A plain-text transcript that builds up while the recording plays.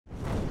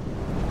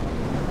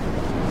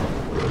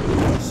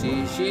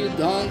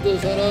सिद्धांत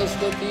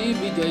सरस्वती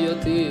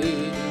विजयते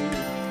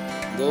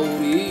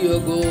गौरीय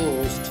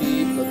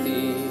गोष्ठीपति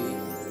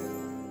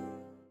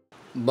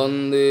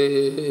वंदे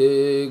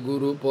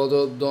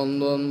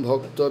गुरुपदद्वन्द्वं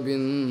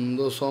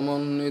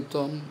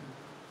भक्तबिंदसमन्वितं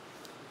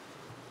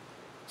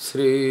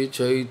श्री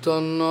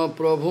चैतन्य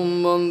प्रभुं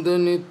वंदे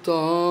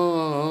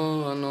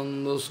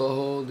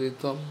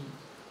नित्यानन्दसहोदितं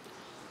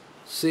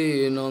श्री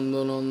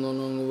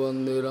नंदनंदनं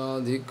वंदे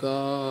राधिका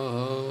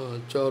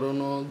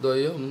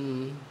चरणोदयं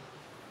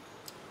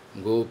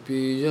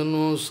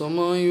गोपीजनों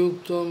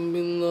समायुक्तं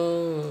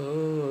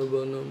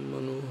बिन्दावनं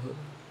मनोहर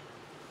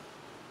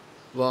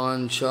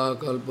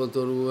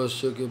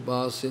वाञ्छाकल्पतरुश्च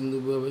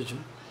कृपासिन्धुभ्यश्च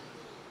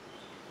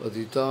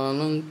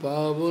पतितानं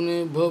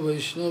पावनेभ्यो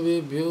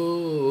वैष्णवेभ्यो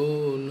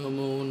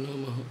नमो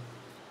नमः।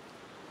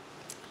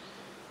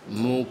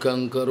 मूकं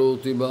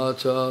करोति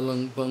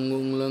वाचालं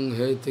पङ्गुं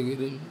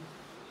लङ्घयितगिरिं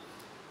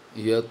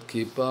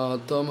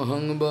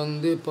यत्किपातमहं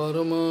वन्दे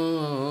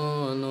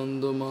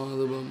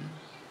परमानन्दमाधवं।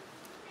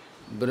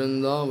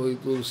 वृन्दावै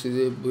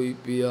तुलसीदेव वै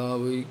पिया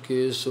वै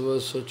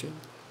केशवस्य च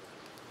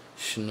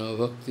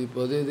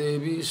कृष्णभक्तिपदे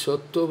देवी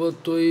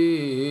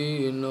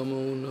सत्त्ववत्त्वयि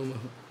नमो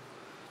नमः।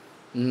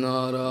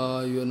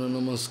 नारायण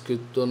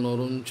नमस्कृत्य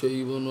नरं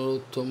चैव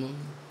नरोत्तमं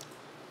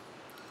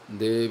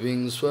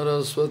देवीं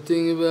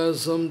सरस्वतीं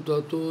व्यासं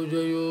ततो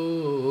जयो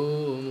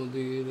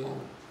मुदीरये।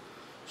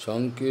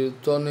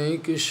 संकीर्तने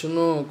कृष्ण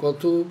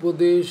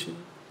कथोपदेशे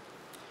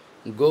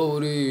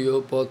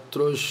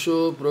गौरीयपत्रस्य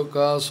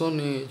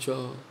प्रकाशने च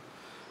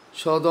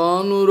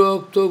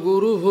सदानुरक्त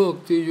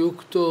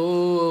गुरुभक्तियुक्तो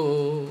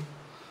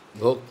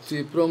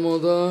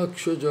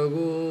भक्तिप्रमोदाक्ष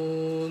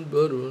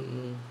जगोद्वरुन्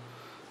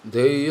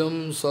ध्येयं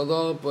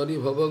सदा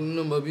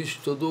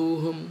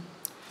परिभवग्नमभिष्टदोहं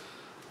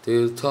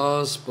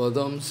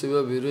तीर्थास्पदं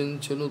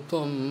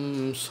शिवविरिञ्चनुतं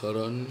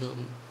शरण्यं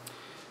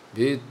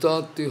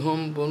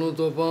भीत्तात्तिहं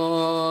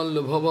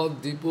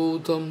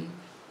पुनुतपाल्भवद्दिपूतं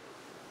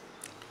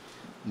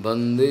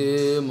वन्दे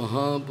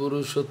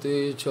महापुरुषते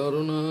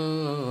चरुणारविन्दं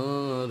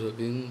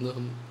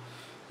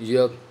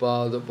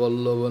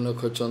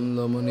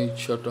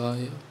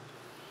यत्पादपल्लवनखचन्दमनिच्छटाय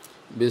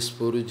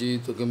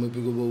विस्फुजित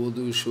किमपि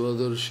गौवधू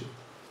स्वदर्शि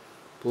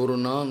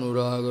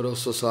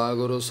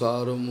पूर्णानुरागरससागर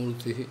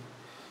सारमूर्तिः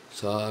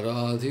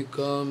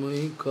साराधिका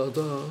मयि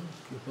कदा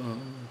कृपां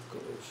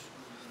करोषि।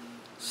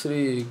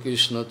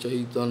 श्रीकृष्ण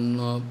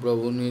चैतन्य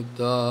प्रभु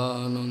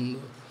नित्यानंद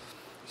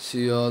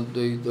श्री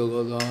अद्वैत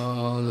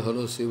गदाधर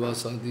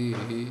शिवासादि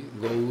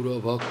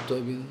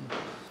गौरभक्तबिंद।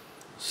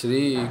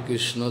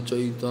 श्रीकृष्ण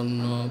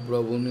चैतन्य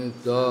प्रभु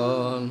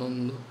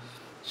नित्यानंद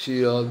श्री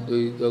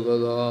अद्वैत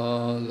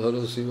गदाधर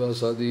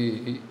शिवासादि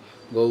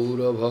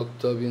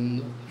गौरभक्तबिंद।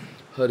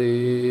 हरे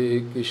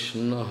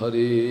कृष्ण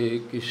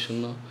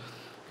कृष्ण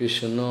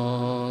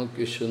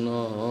कृष्ण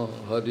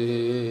हरे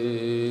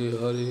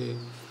हरे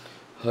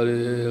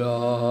हरे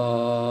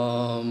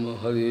राम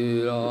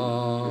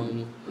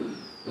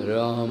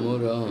राम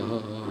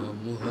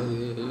राम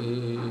हरे।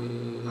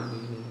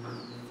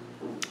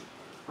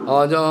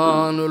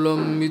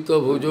 आजानुलंबित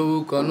भुजौ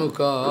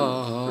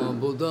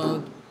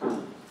कनकाबुदात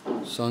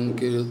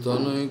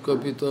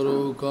संकीर्तनैकपितरो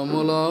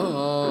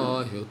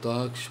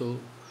कमलायताक्षो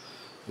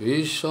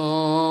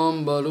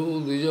विश्वाम्बरो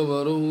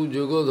द्विजवरो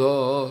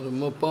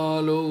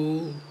जुगधर्मपालो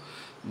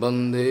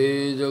वन्दे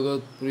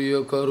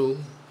जगत्प्रियकरो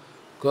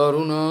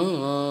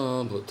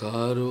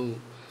करुणाभतारो।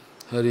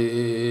 हरे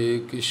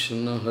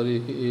कृष्ण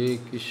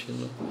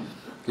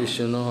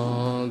कृष्ण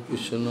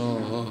कृष्ण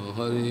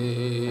हरे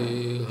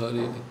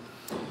हरे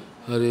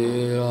हरे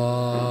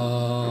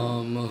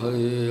राम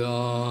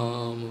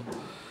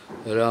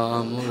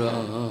राम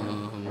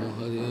राम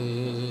हरे।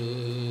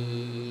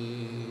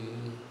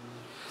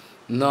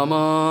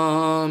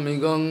 नमामि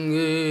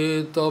गंगे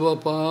तव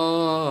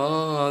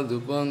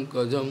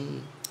पादपङ्कजं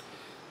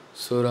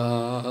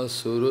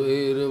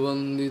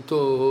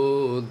सुरासुरैर्वन्दितो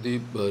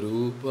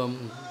दिव्यरूपं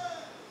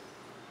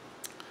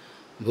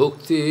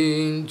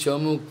भुक्तिं च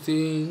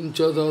मुक्तिं च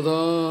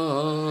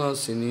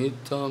ददासि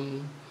नित्यं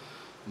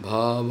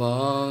भावानुरूपेण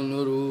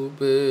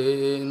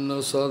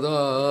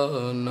सदा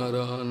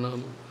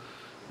नरानं।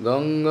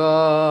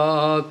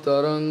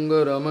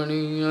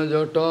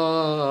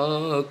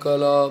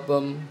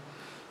 गंगातरङ्गरमणीयजटाकलापं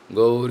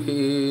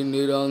गौरी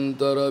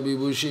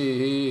निरन्तरविभूषी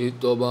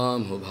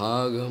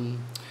त्ववामभागं।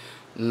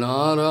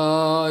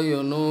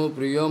 नारायणो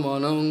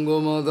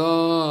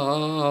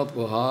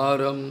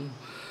प्रियमनङ्गमदापहारं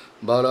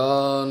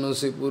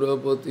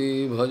वाराणसीपुरपति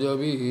भज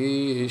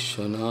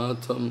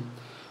विश्वनाथं।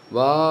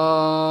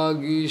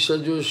 वागीशजुष्वदने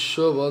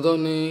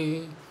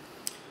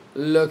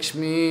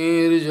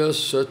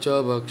लक्ष्मीर्यस्य च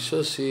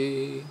वक्षसि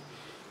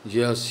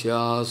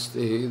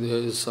यस्यास्ति हृदये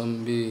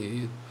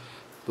संवित्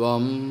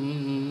त्वं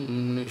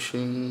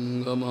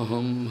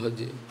नृसिंहमहं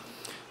भजे।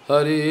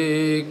 हरे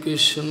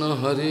कृष्ण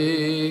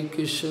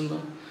कृष्ण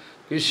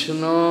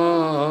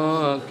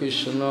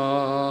कृष्ण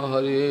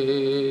हरे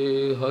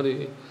हरे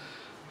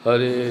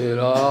हरे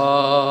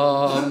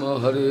राम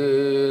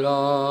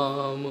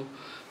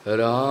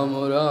राम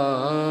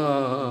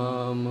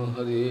राम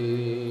हरे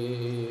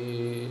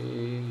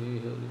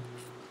हरे।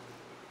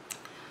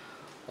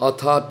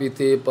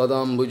 अथापिते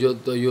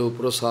पदाम्बुजोदयो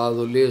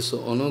प्रसादलेश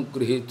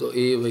अनुगृहीत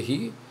एव हि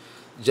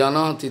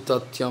जानाति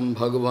तथ्यं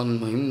भगवन्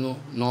महिम्नो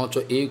न च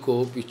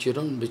एकोऽपि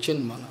चिरं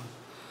विचिन्मनः।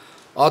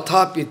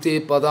 अथापिते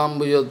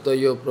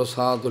पदाम्बुजोदयो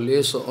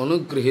प्रसादलेश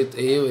अनुगृहीत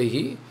एव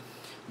हि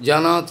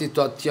जानाति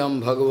तथ्यं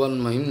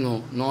भगवन् महिम्नो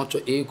न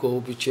च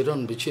एकोऽपि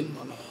चिरं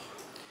विचिन्मनः।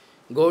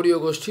 Gaudiya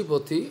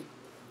गोष्ठीपति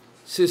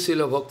Sri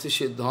Srila Bhakti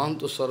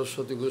Siddhanta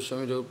Saraswati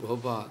Goswami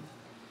Prabhupada,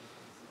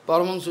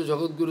 Paramahansa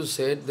Jagadguru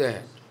said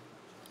that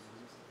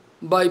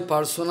by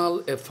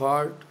personal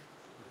effort,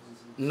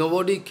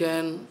 nobody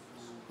can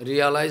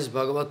realize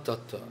Bhagavad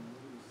Tattva.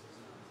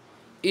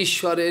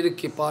 Ishwarer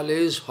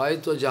kipales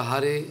hoyto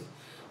jahare,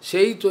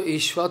 sei to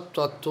Ishwar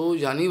Tattva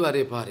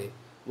janivare pare.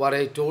 What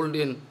I told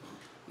in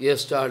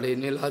yesterday,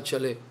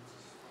 Nilachale,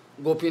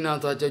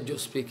 Gopinath Acharya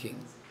speaking.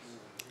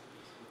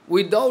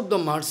 Without the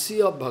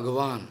mercy of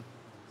Bhagavan,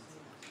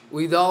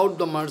 without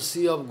the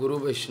mercy of Guru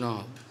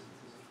Vaishnava,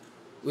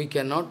 we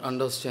cannot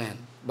understand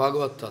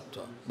Bhagavad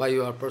Tattva by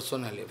your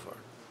personal effort.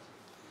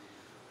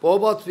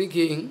 Prabhupada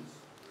speaking,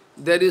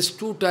 there is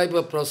two types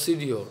of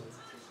procedure.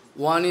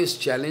 One is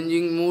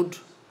challenging mood,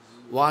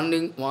 one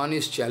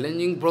is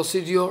challenging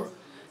procedure,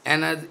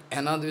 and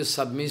another is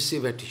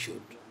submissive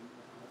attitude.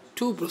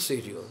 Two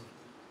procedures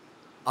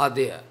are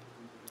there.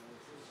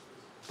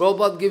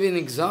 Prabhupada giving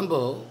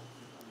example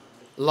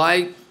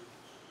like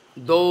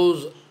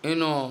those,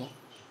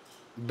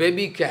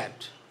 baby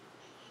cat.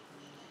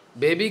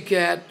 Baby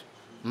cat,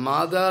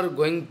 mother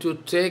going to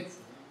take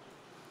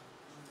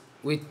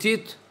with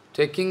teeth,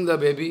 taking the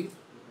baby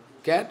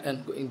cat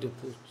and going to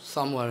put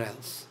somewhere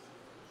else.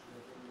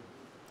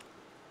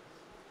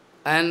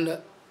 And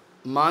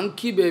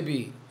monkey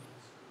baby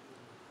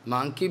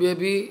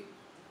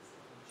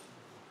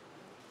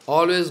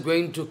always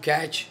going to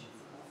catch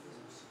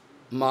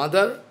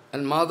mother,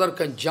 and mother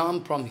can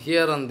jump from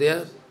here and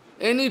there.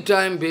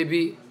 Anytime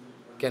baby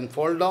can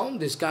fall down,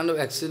 this kind of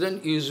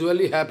accident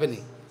usually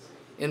happening.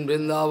 In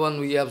Vrindavan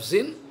we have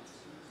seen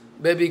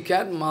baby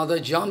cat, mother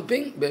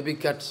jumping, baby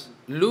cats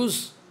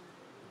lose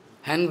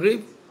hand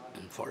grip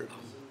and fall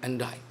down and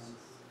die.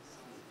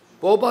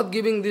 Prabhupada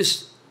giving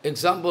this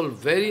example,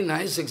 very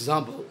nice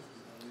example,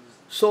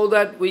 so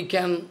that we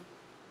can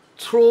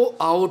throw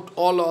out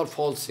all our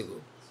false ego.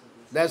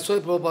 That's why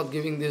Prabhupada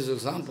giving this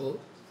example.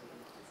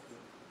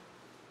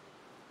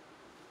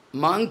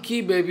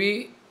 Monkey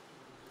baby,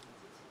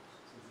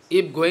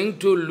 if going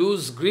to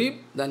lose grip,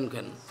 then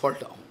can fall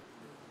down.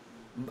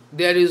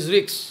 There is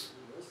risk.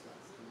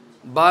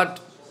 But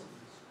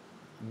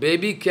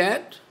baby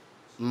cat,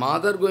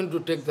 mother going to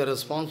take the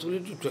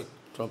responsibility to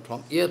take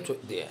from here to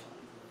there.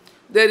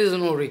 There is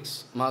no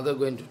risk, mother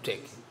going to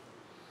take.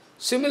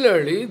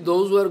 Similarly,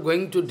 those who are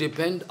going to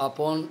depend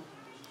upon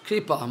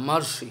kripa,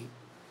 mercy,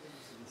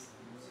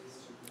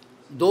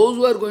 those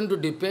who are going to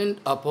depend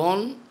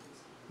upon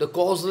the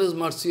causeless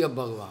mercy of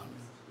Bhagavan.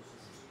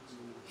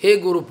 Hey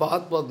Guru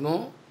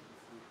Padma,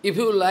 if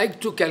you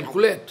like to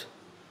calculate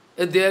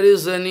if there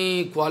is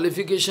any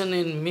qualification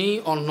in me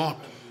or not,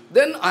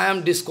 then I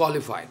am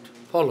disqualified.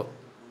 Follow.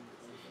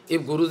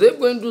 If Gurudev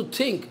going to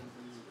think,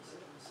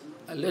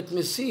 let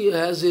me see,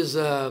 has his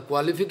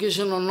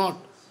qualification or not,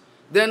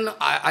 then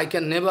I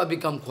can never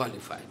become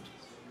qualified.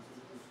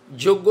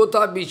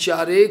 Yoggata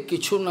bichare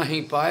kichu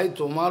nahi paye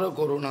tomara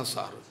koruna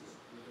sar.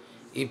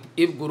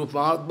 If Guru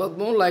Padma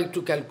like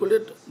to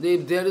calculate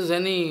if there is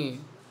any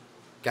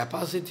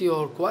capacity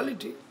or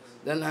quality,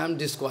 then I am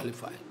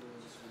disqualified.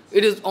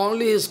 It is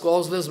only His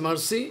causeless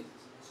mercy,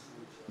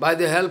 by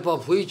the help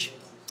of which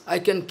I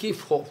can keep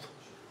hope.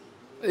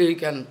 He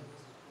can.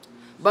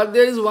 But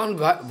there is one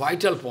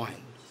vital point.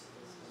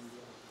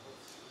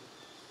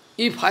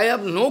 If I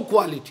have no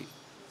quality,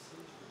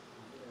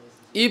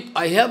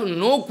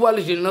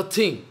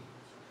 nothing,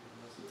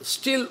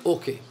 still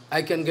okay,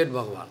 I can get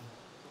Bhagavan.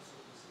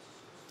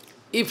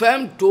 If I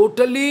am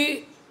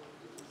totally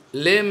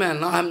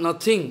layman, I have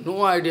nothing,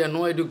 no idea,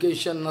 no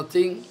education,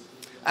 nothing,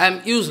 I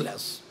am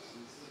useless.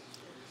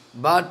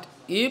 But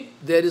if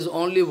there is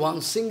only one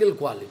single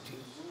quality,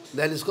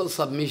 that is called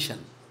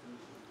submission.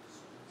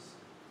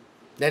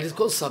 That is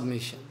called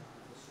submission.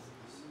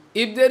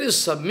 If there is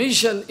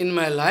submission in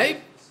my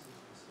life,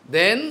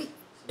 then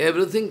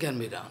everything can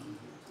be done.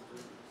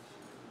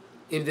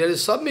 If there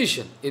is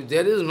submission, if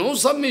there is no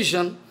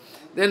submission,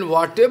 then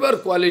whatever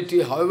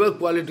quality, however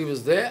quality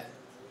is there,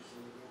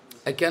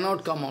 I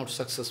cannot come out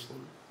successful.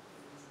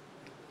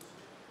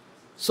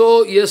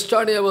 So,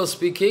 yesterday I was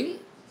speaking,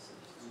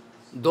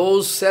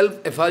 those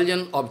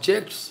self-effulgent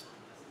objects,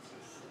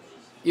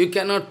 you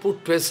cannot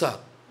put pressure.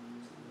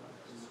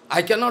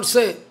 I cannot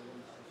say,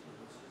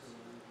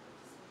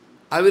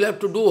 I will have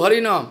to do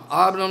Harinam,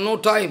 I have no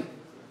time,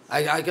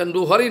 I can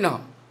do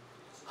Harinam.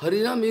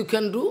 Harinam you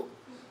can do?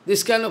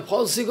 This kind of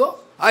false ego?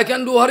 I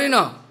can do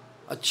Harinam.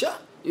 Acha,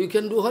 you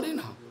can do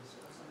Harinam.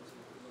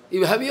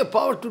 You have your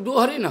power to do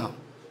Harinam.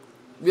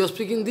 We are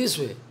speaking this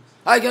way.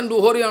 I can do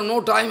Harinam,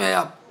 no time I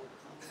have.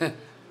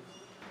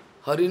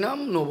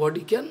 Harinam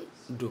nobody can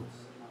do.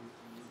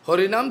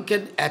 Harinam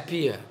can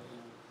appear.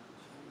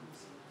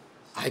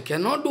 I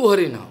cannot do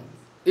Harinam.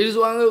 It is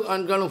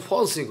one kind of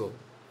false ego.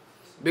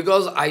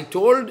 Because I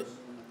told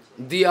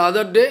the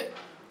other day,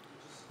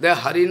 that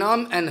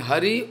Harinam and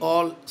Hari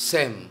all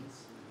same.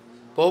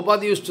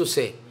 Prabhupada used to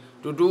say,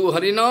 to do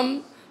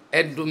Harinam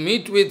and to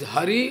meet with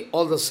Hari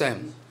all the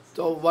same.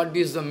 So what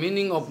is the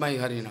meaning of my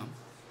Harinam?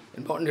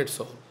 Important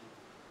so.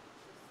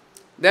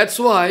 That's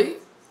why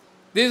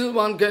this is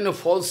one kind of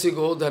false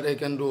ego that I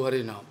can do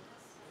Harinam.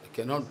 I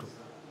cannot do.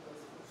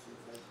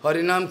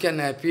 Harinam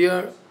can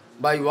appear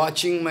by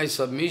watching my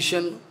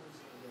submission,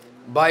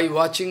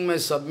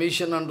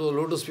 under the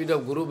lotus feet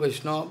of Guru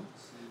Vaishnava,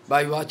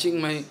 by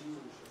watching my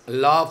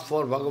love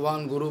for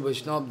Bhagavan, Guru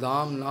Vaishnava,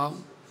 Dham,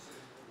 Nam.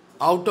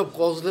 Out of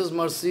causeless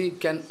mercy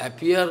can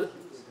appear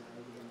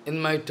in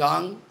my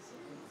tongue,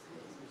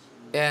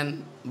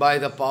 and by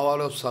the power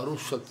of Sarup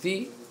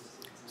Shakti,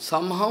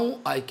 somehow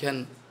I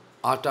can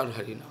utter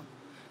Harinam.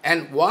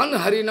 And one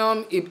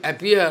Harinam, if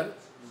appear,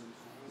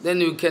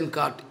 then you can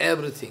cut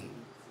everything.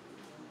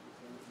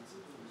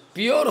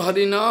 Pure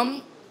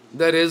Harinam,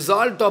 the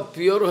result of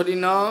pure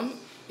Harinam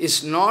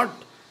is not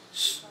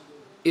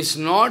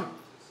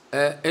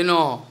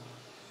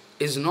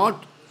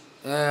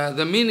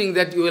the meaning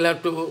that you will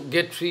have to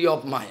get free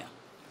of Maya.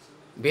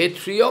 Get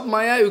free of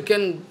Maya, you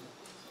can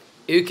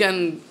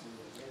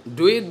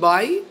do it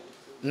by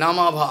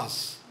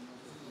Namabhas.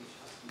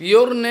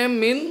 Pure name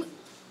means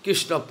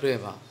Krishna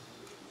Prema.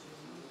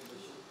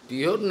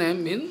 Pure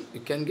name means you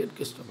can get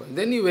Krishna Prema.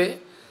 Anyway,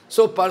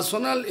 so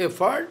personal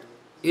effort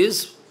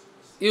is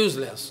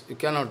useless. You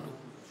cannot do.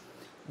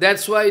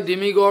 That's why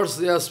demigods,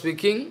 they are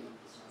speaking.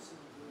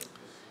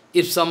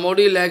 If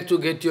somebody like to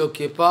get your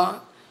kippa,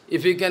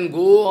 if he can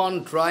go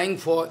on trying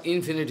for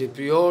infinity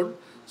period,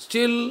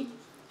 still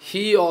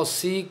he or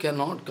she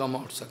cannot come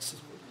out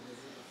successful.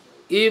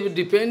 If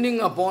depending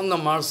upon the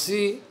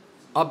mercy,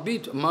 a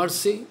bit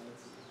mercy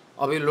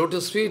of a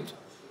lotus feet,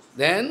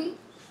 then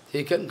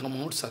he can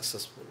come out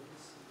successful.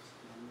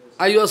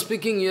 I was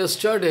speaking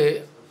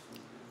yesterday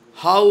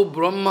how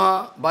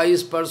Brahma, by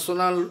his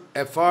personal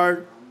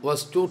effort,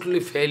 was totally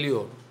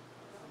failure.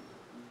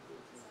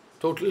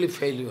 Totally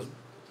failure.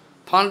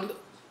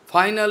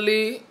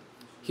 Finally,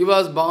 he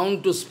was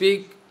bound to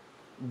speak,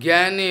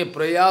 Jnane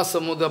prayasa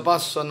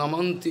mudapasya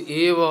namanti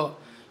eva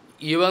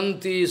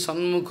ivanti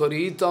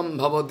sanmukharitam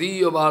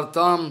bhavadiya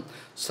vartam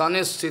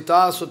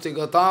sanesthita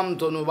sutigatam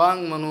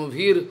tonubang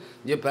manubhir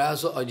je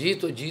prayasa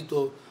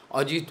ajitopi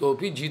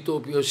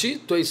osi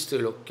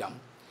toistrilokyam.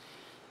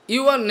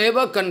 You are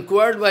never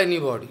conquered by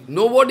anybody.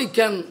 Nobody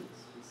can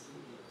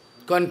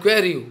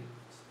conquer you,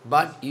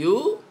 but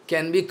you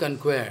can be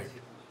conquered.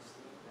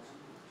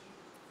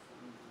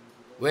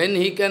 When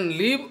he can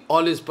leave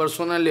all his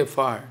personal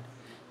effort,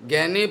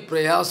 Jnane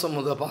prayasa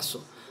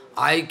mudapaso,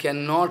 I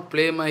cannot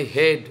play my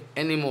head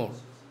anymore.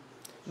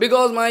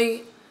 Because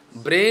my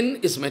brain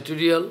is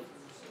material,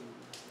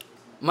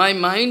 my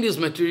mind is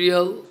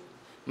material,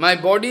 my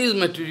body is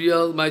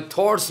material, my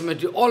thoughts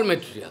material, all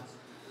material.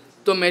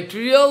 So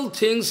material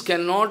things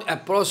cannot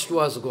approach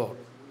towards God,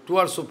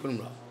 towards Supreme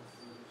Lord.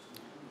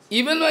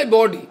 Even my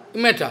body,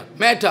 matter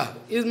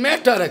is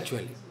matter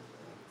actually.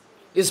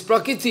 Is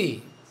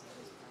Prakriti.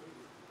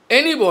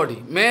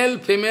 Anybody, male,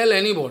 female,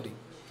 anybody,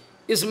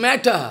 is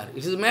matter.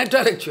 It is matter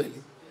actually.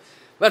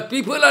 But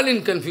people are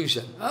in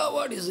confusion.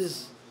 What is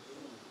this?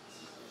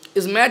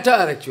 It's matter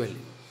actually.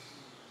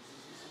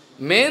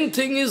 Main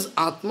thing is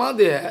Atma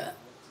there.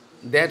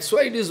 That's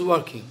why it is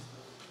working.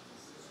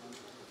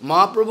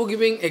 Mahaprabhu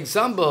giving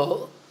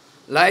example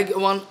like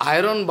one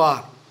iron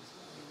bar.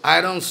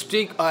 Iron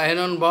stick or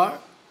iron bar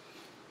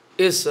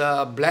is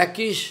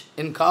blackish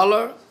in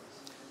color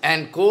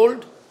and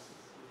cold.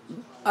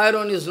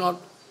 Iron is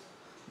not.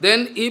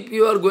 Then if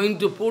you are going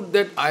to put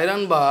that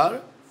iron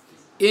bar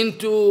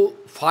into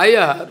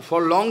fire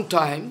for a long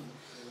time,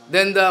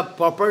 then the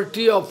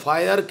property of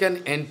fire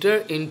can enter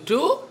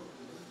into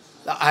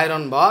the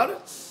iron bar,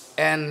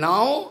 and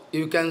now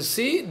you can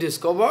see,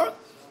 discover,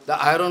 the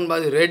iron bar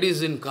is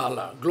reddish in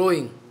color,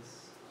 glowing,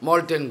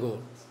 molten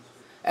gold.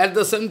 At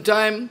the same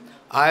time,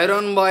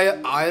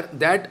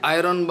 that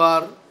iron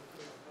bar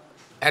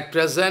at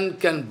present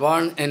can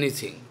burn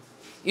anything.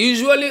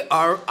 Usually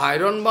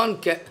iron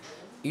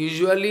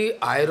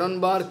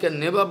bar can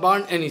never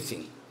burn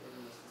anything.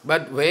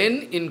 But while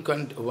in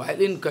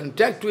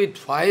contact with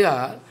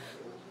fire,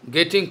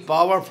 getting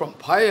power from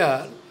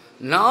fire,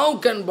 now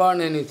can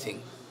burn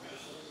anything.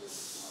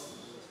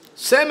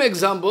 Same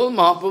example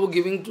Mahaprabhu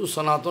giving to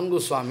Sanatana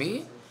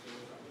Goswami,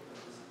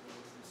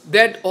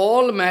 that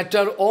all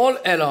matter, all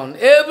around,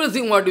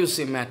 everything what you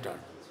see matter.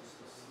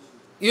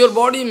 Your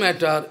body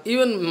matter,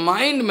 even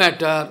mind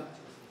matter,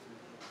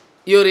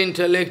 your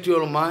intellect,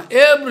 your mind,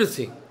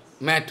 everything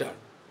matter.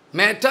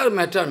 Matter.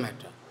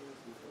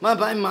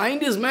 My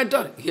mind is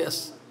matter,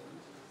 yes.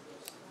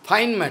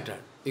 Fine matter.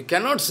 You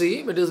cannot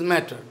see, but it is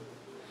matter.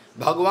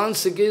 Bhagavan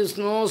Sri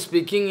Krishna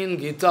speaking in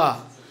Gita,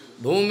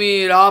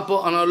 Bhumi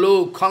Rapa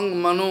Analo Khang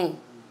Mano,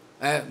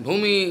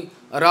 Bhumi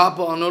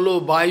Rapa Analo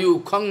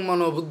Bayu Khang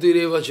Mano Buddhi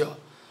Revacha,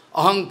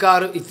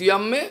 Ahankar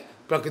Ityamme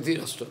Prakriti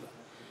Rastora.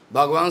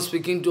 Bhagavan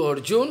speaking to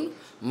Arjuna,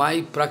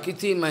 my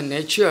prakriti, my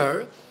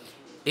nature,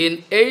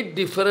 in 8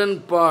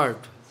 different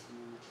parts,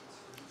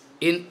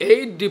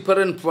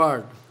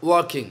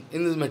 working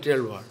in this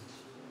material world.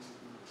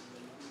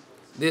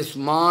 This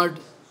mud,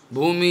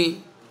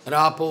 bhumi,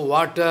 rapo,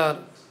 water,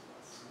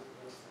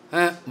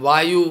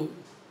 vayu,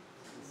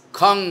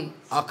 khang,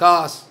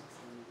 akas,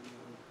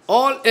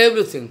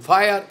 everything,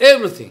 fire,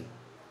 everything.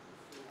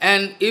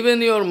 And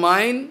even your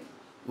mind,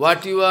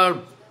 what you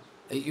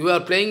are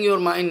playing your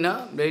mind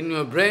now, in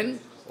your brain,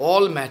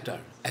 all matter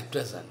at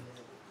present.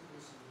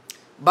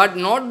 But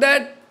not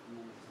that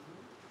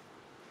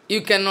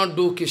you cannot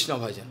do Krishna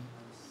bhajan.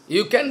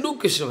 You can do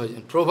Krishna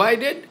bhajan,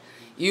 provided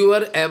you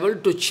are able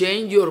to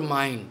change your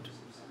mind.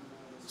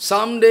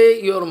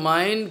 Someday your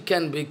mind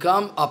can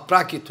become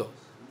aprakito.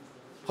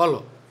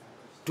 Follow.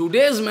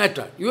 Today's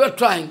matter, you are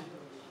trying.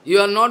 You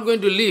are not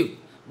going to live.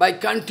 By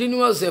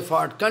continuous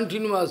effort,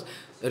 continuous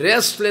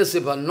restless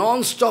effort,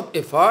 non-stop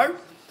effort,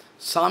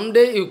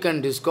 someday you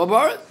can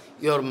discover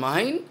your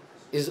mind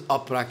is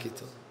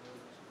aprakito.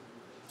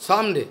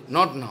 Someday,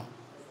 not now.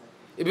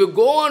 If you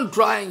go on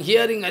trying,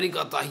 hearing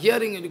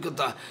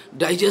Harikatha,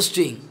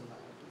 digesting,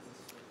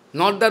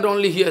 not that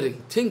only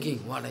hearing, thinking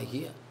what I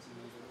hear,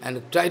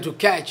 and try to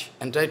catch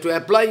and try to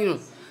apply,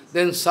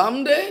 then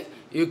someday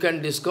you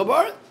can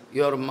discover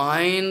your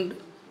mind,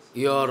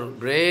 your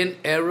brain,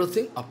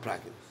 everything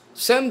aprakita.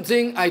 Same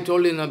thing I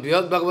told in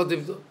Brihad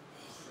Bhagavatamrita.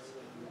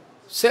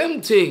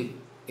 Same thing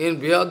in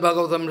Brihad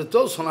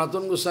Bhagavatamrita,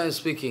 Sanatana Goswami is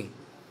speaking.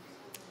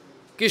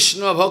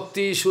 Krishna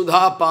bhakti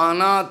sudha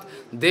panat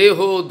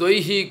deho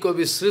doihi ko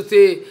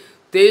visrite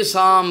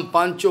tesam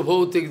pancho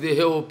bhautik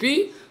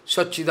dehopi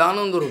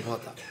satchidananda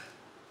rupata.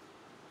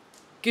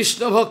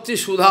 Krishna bhakti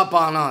sudha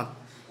panat,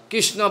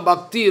 Krishna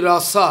bhakti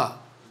rasa,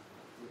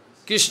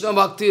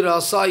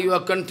 you are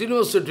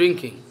continuously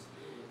drinking.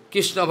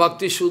 Krishna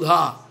bhakti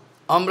sudha,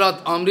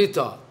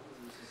 amrita,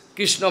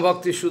 Krishna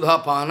bhakti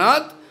sudha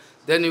panat,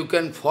 then you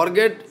can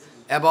forget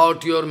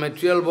about your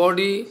material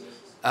body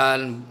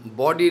and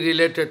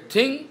body-related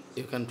thing,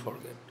 you can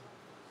forget.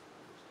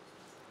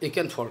 You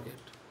can forget.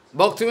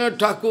 Bhaktivinoda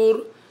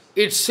Thakur,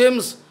 it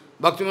seems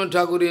Bhaktivinoda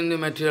Thakur in the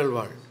material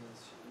world.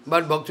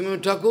 But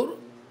Bhaktivinoda Thakur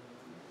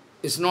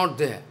is not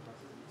there.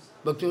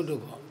 Bhaktivinoda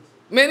Thakur.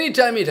 Many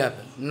times it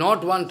happened,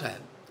 not one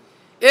time.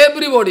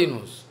 Everybody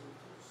knows.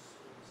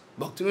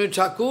 Bhaktivinoda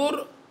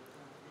Thakur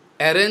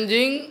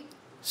arranging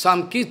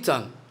some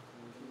kirtan,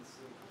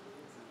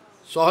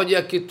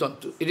 Sahaja Kirtan.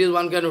 It is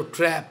one kind of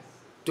trap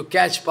to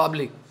catch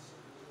public.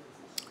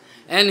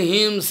 And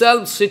he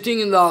himself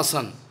sitting in the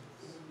asana.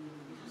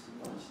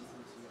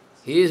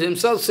 He is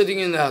himself sitting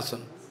in the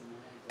asana.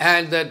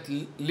 And that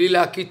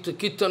lila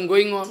kirtan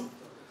going on.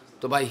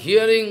 So by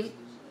hearing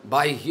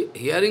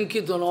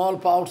kirtan, all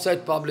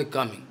outside public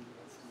coming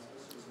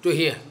to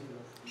hear.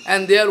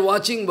 And they are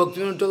watching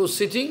Bhaktivinoda Thakur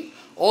sitting,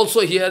 also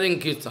hearing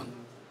kirtan.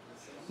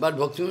 But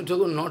Bhaktivinoda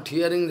Thakur not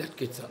hearing that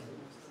kirtan.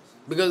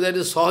 Because that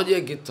is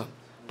Sahaja Kirtan.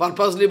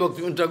 Purposely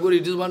Bhaktivinoda Thakur,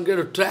 it is one kind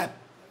of trap.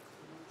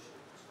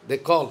 They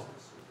call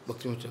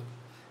Bhaktivinoda Thakur.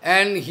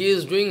 And he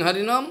is doing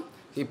Harinam,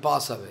 he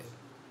pass away.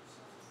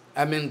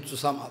 To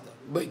some other,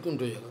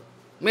 Vaikuntha Jagat.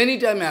 Many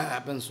times it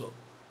happens so.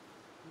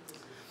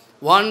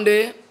 One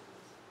day,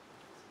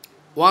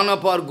 one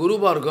of our Guru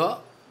Varga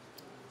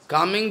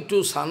coming to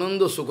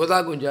Sananda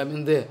Sukhada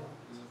Kunja, there,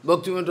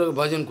 Bhaktivinoda Thakur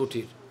Bhajan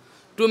Kutir,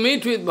 to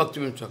meet with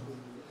Bhaktivinoda Thakur.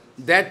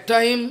 That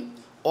time,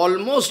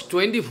 almost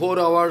 24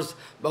 hours,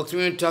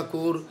 Bhaktivinoda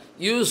Thakur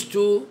used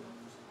to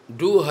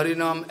do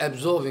Harinam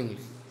absorbingly,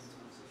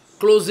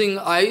 closing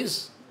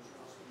eyes,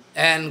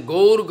 and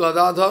Gaur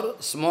Gadadhar,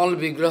 small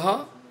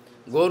vigraha,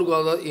 Gaur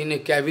Gadadhar in a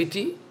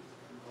cavity,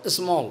 a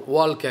small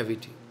wall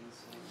cavity.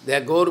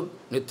 There Gaur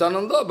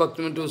Nityananda,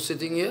 Bhaktivinoda Thakur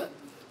sitting here,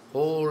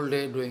 whole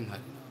day doing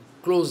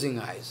Harinam, closing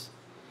eyes.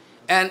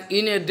 And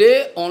in a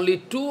day, only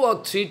 2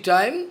 or 3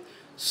 times,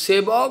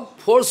 Sevak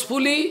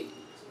forcefully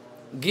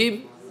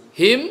give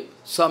him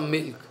some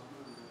milk,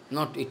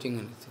 not eating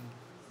anything.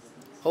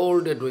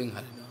 Whole day doing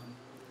Harinam.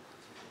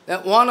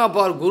 Then one of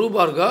our Guru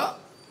Varga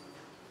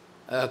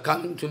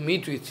coming to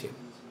meet with him.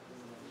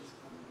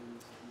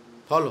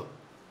 Follow.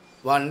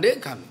 One day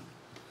coming.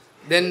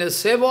 Then the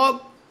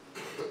Sevak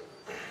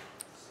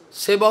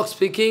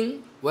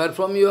speaking, where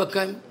from you are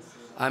coming?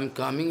 I am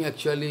coming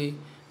actually,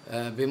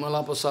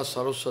 Bimala Prasad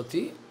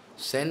Saraswati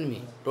send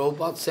me,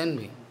 Prabhupada send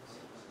me.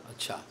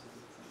 Acha.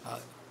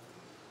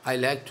 I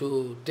like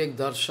to take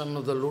darshan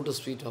of the lotus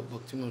feet of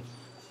Bhaktivinoda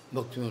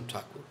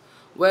Thakur.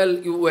 Well,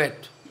 you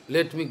wait,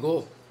 let me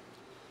go.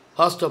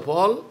 First of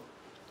all,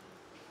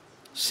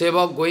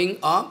 Sevak going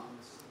up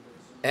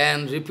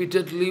and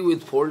repeatedly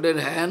with folded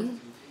hand,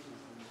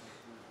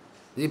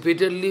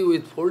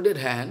 repeatedly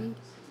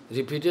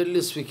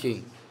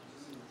speaking,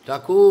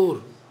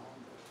 Thakur,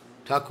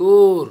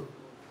 Thakur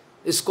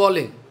is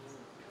calling.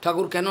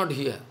 Thakur cannot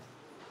hear.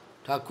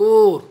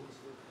 Thakur,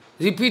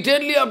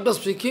 repeatedly after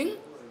speaking,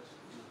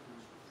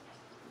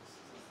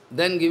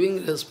 then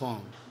giving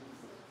response.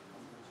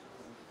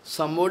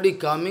 Somebody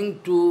coming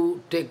to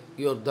take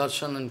your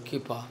darshan and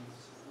kripa.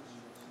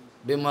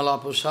 Bimala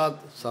Prasad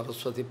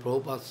Saraswati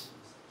Prabhupada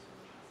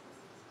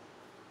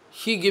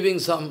he giving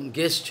some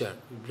gesture,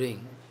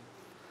 bring.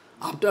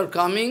 After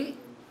coming,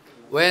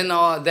 when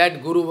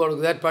that Guru Varga,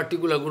 that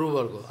particular Guru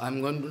Varga, I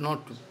am going to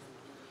not to,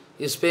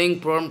 is paying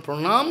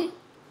pranam,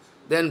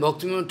 then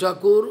Bhaktivinoda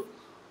Thakur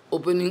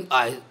opening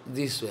eyes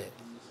this way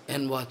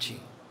and watching.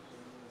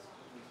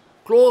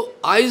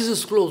 Eyes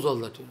is closed all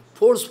the time,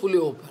 forcefully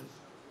open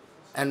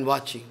and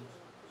watching,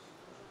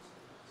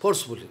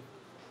 forcefully.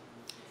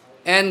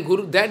 And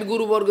that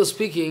Guru Varga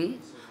speaking,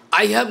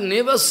 I have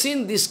never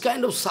seen this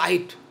kind of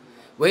sight.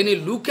 When you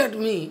look at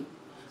me,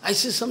 I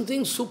see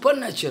something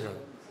supernatural.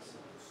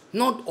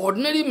 Not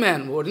ordinary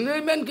man.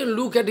 Ordinary man can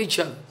look at each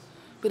other.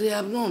 But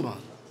abnormal.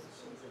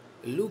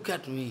 Look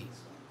at me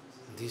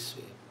this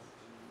way.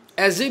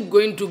 As if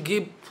going to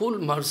give full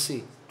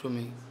mercy to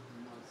me.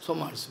 So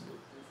merciful.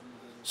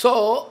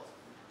 So,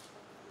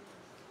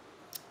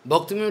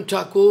 Bhaktivinoda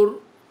Thakur,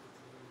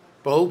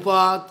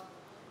 Prabhupada,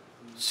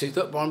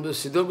 Siddhar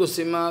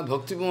Goswami,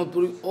 Bhaktivinoda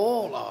Puri,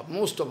 all are,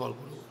 most of all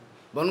Guru,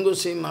 Van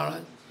Goswami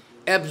Maharaj,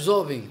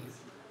 absorbing.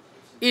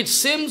 It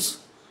seems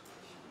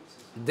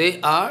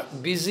they are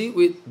busy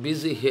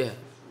here,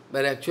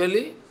 but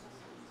actually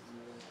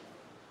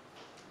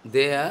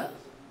they are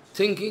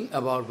thinking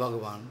about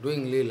Bhagavan,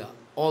 doing Leela,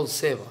 all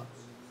seva.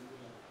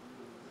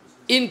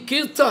 In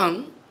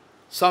Kirtan,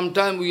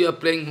 sometimes we are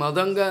playing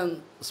Madanga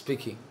and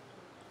speaking.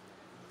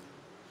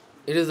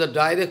 It is the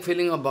direct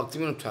feeling of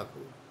Bhaktivinoda Thakur.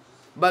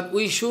 But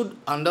we should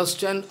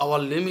understand our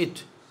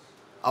limit,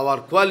 our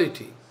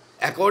quality.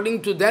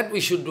 According to that, we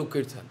should do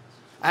Kirtan.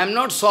 I am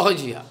not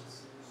Sahajiya.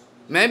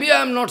 Maybe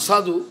I am not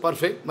sadhu,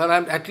 perfect, but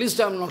at least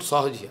I am not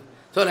Sahajiya.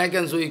 So I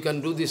can say, you can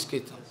do this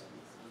Kirtan.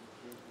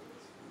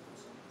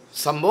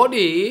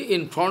 Somebody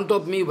in front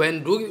of me,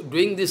 when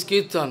doing this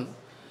Kirtan,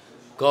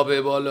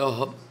 Kabe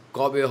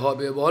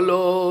hobe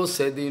bolo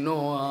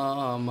sedino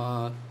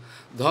amar,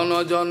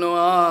 dhana jano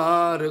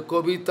ar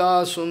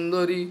kobita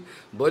sundari,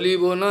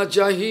 bolibo na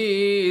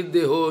chahi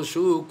deho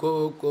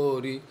sukho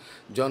kori,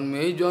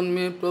 janme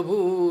janme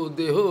prabhu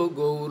deho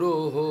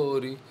gauro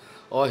hori,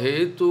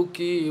 ahetu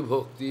ki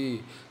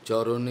bhakti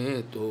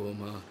charane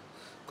tomar,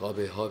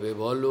 kabe hobe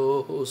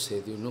bolo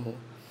sedino.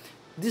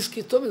 This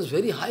Kirtan is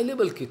very high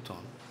level Kirtan.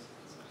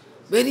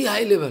 Very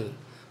high level.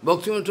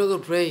 Bhaktivinoda Thakur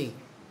praying.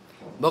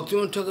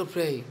 Bhaktivinoda Thakur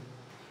praying.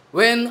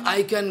 When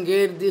I can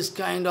get this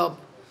kind of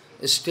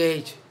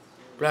stage,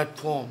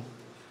 platform,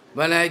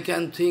 when I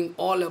can think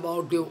all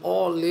about you,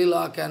 all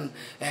Leela can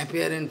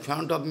appear in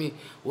front of me,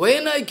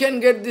 when I can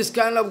get this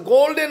kind of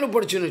golden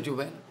opportunity,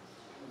 when?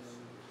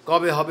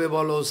 Kabe habe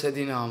bolo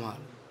sedina amar.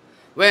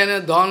 When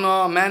a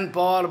dhana,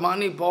 manpower,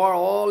 money power,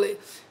 all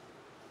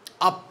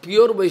a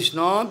pure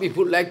Vaishnava, if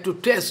you like to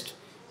test,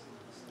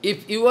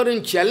 if you are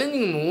in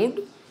challenging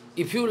mood,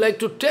 if you like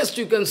to test,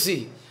 you can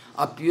see,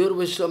 a pure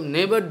Vaishnava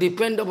never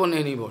depend upon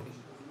anybody.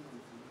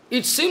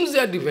 It seems they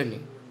are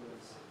depending.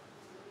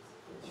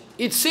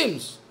 It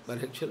seems,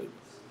 but actually,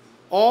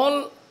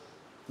 all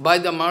by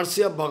the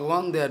mercy of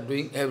Bhagavan, they are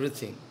doing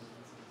everything.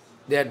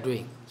 They are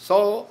doing.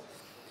 So,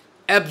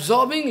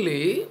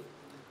 absorbingly,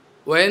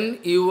 when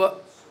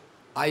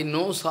I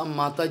know some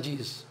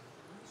Matajis,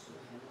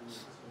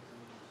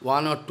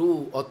 one or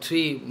two or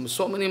three,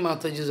 so many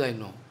Matajis I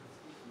know.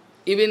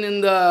 Even in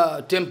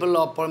the temple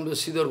of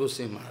Siddhar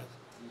Goswami Maharaj,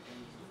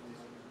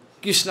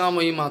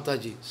 Krishnamayi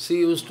Mataji, she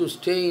used to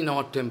stay in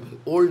our temple,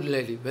 old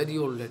lady, very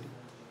old lady,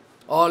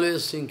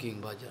 always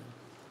singing bhajan.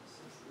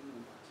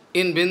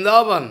 In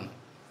Vrindavan,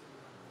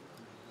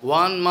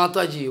 one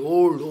Mataji,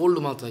 old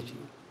Mataji,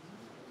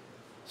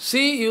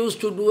 she used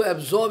to do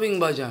absorbing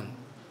bhajan,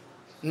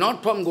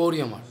 not from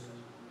Gauriya Math,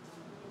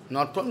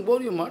 not from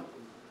Gauriya Math,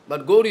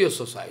 but Gauriya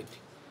society,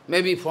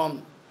 maybe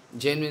from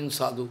genuine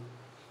sadhu.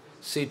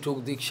 She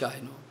took Diksha,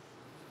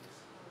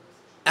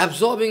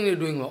 Absorbingly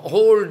doing,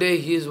 whole day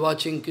he is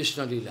watching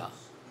Krishna Lila.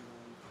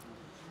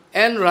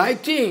 And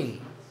writing,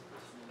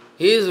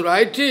 he is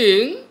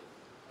writing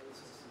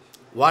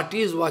what he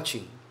is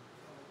watching.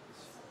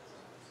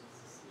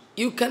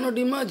 You cannot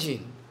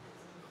imagine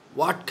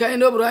what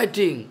kind of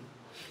writing.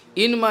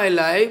 In my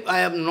life, I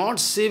have not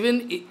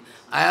seen,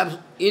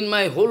 in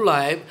my whole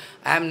life,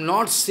 I have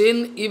not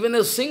seen even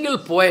a single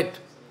poet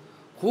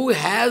who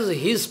has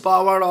his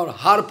power or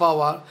her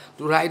power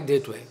to write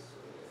that way.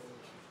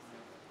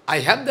 I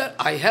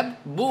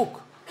have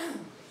book,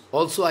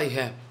 also I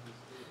have.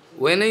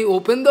 When I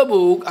open the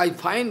book, I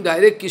find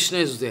direct Krishna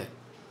is there.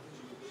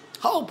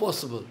 How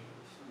possible?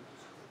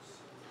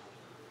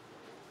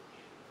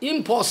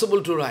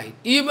 Impossible to write.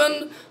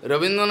 Even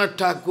Rabindranath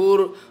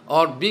Tagore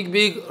or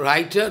big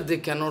writer, they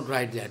cannot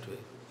write that way.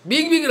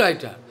 Big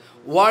writer,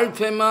 world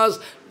famous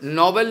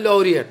Nobel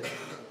laureate,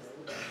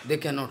 they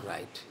cannot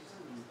write.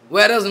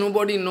 Whereas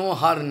nobody know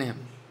her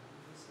name.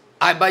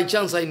 By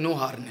chance I know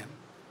her name.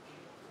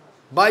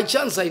 By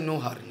chance I know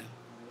her name.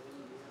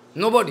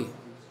 Nobody.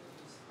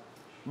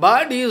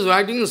 But he is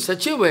writing in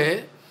such a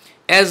way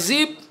as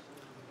if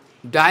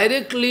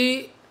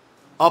directly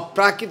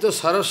Aprakita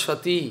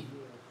Saraswati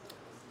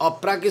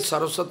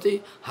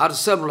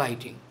herself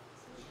writing.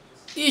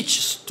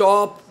 Each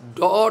stop,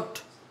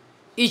 dot,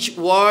 each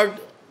word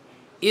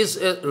is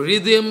a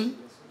rhythm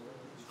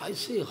I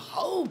say,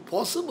 how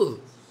possible?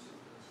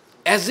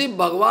 As if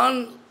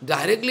Bhagavan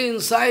directly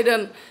inside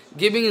and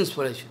giving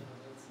inspiration.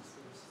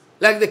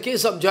 Like the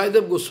case of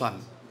Jayadev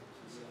Goswami.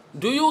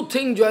 Do you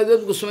think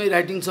Jayadev Goswami is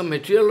writing some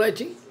material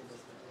writing?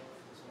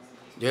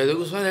 Jayadev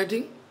Goswami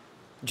writing?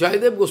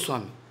 Jayadev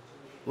Goswami.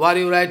 What are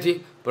you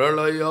writing?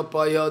 Pralaya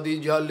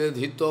payadi jale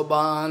dhito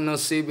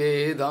banasi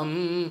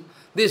vedam.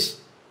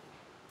 This.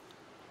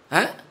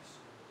 Huh?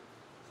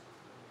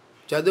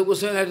 Jayadev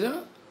Goswami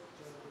writing?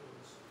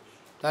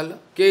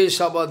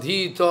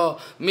 Keshavadhita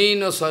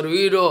meena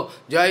sarviro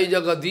jai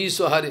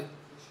jagadisha hari.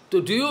 So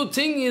do you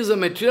think is a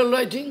material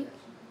writing?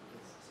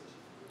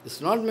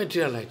 It's not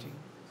material writing.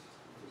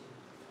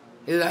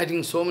 He is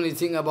writing so many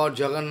things about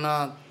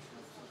Jagannath.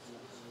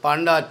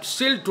 Panda,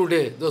 still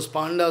today, those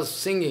pandas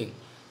singing,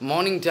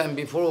 morning time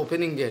before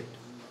opening gate.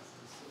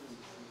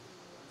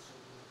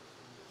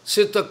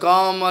 Sita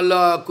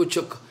Kamala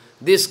Kuchak,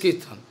 this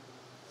Kirtan.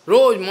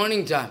 Rose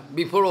morning time,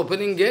 before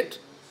opening gate,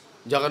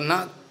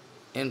 Jagannath,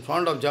 in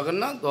front of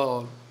Jagannath,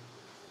 or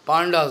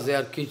pandas, they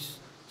are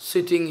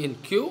sitting in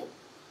queue,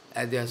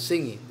 and they are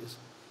singing this.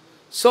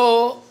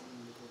 So,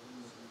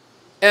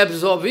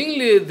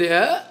 absorbingly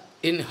there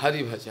in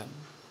Hari Bhajan.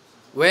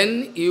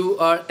 When you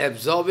are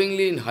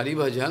absorbingly in Hari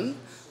Bhajan,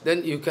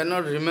 then you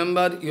cannot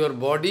remember your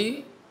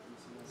body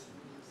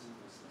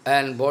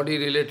and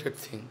body-related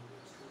thing.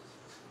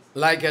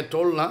 Like I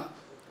told now,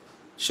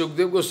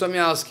 Shukdev Goswami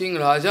asking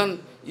Rajan,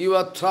 you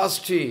are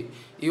thirsty,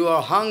 you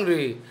are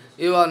hungry,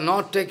 you are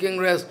not taking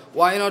rest,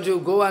 why not you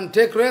go and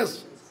take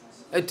rest?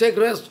 I take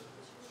rest.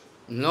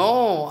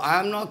 No, I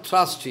am not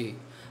thirsty,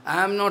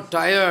 I am not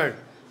tired,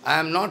 I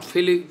am not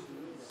feeling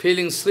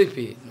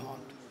sleepy. Not.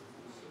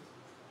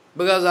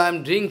 Because I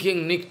am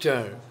drinking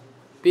nectar.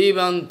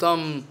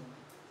 Pibantam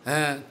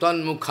tan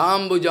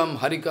mukhambujam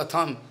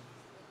harikatham.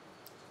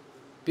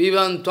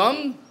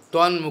 Pibantam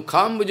tan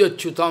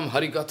mukhambujachyutam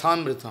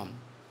harikathamritam.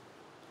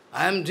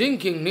 I am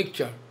drinking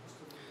nectar.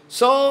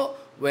 So,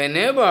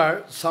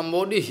 whenever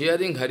somebody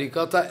hearing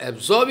Harikatha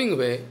absorbing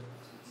way,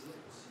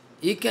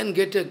 he can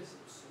get a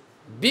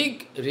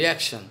big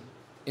reaction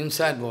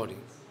inside body.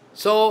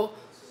 So,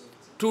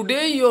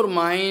 today your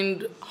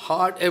mind,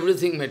 heart,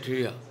 everything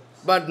material.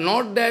 But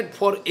not that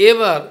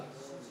forever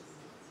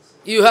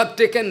you have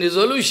taken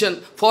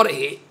resolution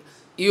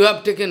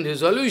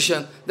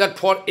that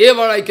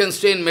forever I can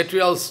stay in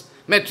material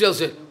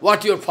state.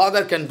 What your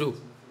father can do.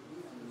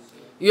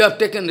 You have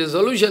taken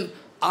resolution,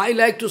 I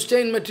like to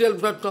stay in material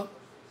platform.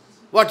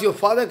 What your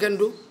father can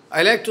do,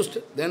 I like to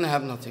stay. Then I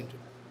have nothing to do.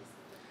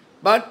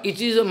 But it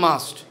is a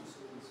must.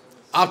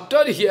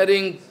 After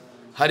hearing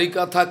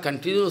Harikatha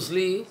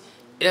continuously,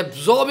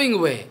 absorbing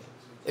way,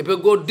 if you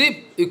go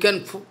deep, you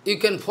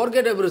can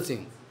forget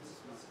everything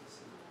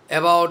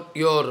about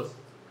your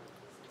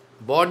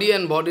body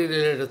and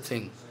body-related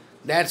thing.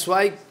 That's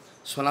why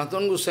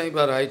Sanatana Goswami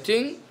was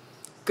writing,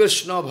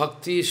 Krishna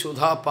Bhakti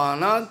Sudha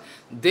Panad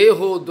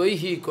Deho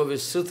Dvaihi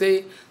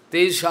Kavisrute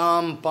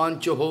Tesham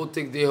Pancho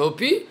Bhautik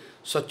Dehopi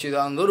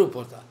Satchidananda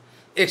Rupata.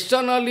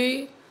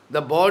 Externally,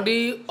 the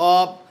body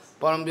of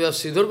Paramvya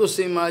Siddhar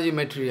Goswami Maharaj is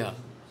material.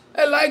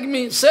 Like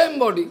me, same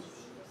body.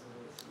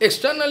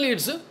 Externally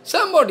it's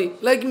same body,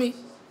 like me.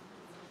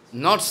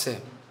 Not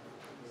same.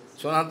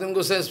 Sanatana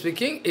Goswami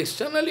speaking,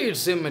 externally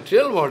it's a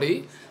material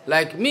body,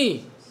 like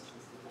me,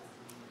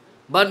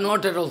 but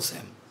not at all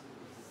same.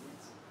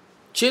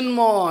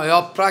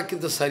 Chinmaya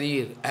prakita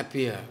sarir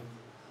appear.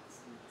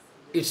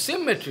 It's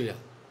same material,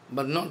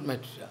 but not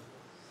material.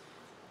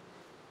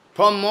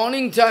 From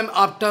morning time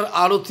after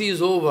Arati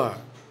is over,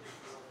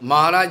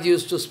 Maharaj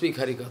used to speak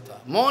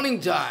Harikatha. Morning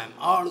time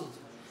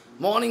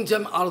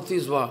Arati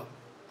is over.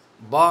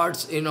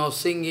 Birds,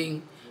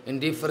 singing in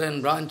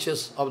different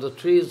branches of the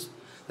trees.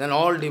 Then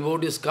all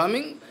devotees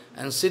coming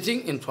and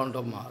sitting in front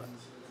of Maharaj.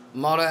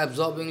 Maharaj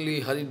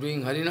absorbingly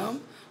doing Harinam.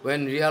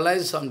 When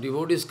realize some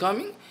devotees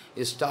coming,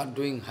 he start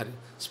doing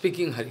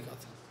speaking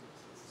Harikatha.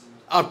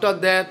 After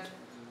that,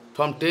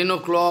 from 10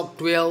 o'clock,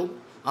 12,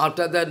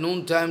 after that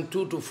noon time,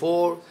 2 to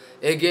 4,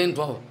 again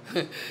for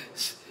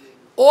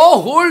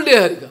whole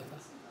day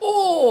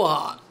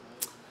Harikatha.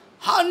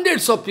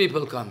 Hundreds of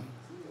people coming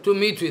to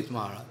meet with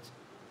Maharaj.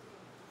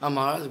 And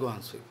Maharaj go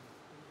and speak.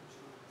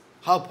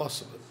 How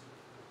possible?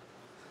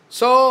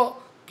 So,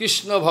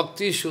 Krishna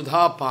Bhakti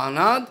Sudha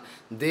Panad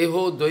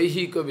Deho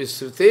Dvaihika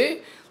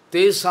Visrute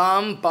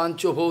Tesam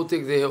Pancho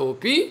Bhautik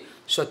Dehopi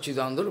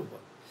Satchidananda Rupa.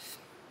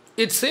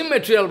 It's a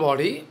material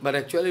body, but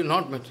actually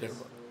not material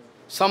body.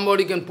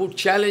 Somebody can put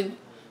challenge.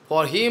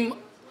 For him,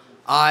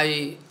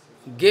 I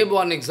gave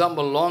one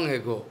example long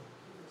ago.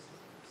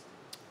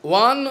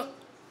 One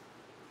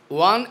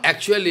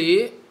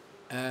actually,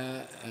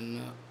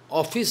 an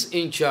office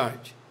in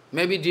charge,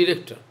 maybe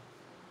director,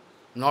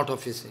 not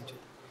office in charge.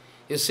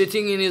 He is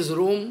sitting in his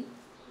room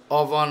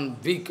of one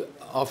big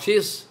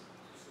office,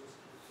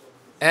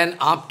 and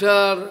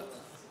after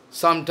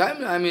some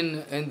time,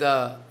 in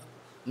the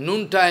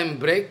noontime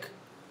break,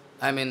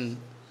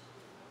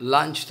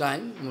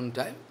 lunchtime,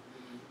 noontime,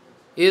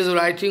 he is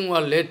writing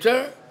one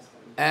letter,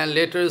 and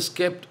letter is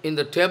kept in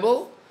the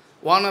table,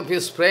 one of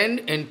his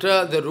friend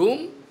enter the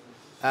room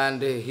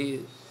and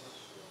he,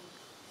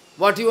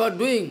 what you are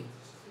doing?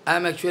 I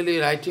am actually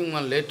writing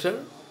one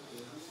letter.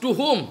 To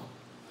whom?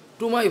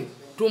 To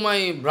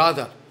my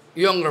brother,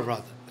 younger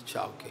brother.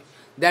 Achha, okay.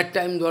 That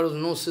time there was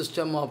no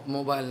system of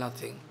mobile,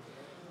 nothing.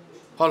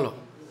 Follow.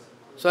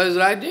 So he is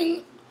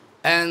writing,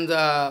 and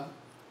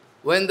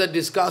when the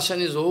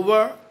discussion is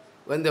over,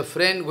 when the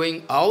friend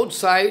going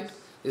outside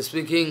is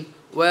speaking,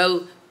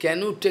 well, can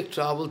you take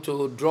trouble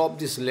to drop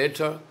this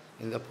letter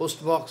in the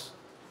post box?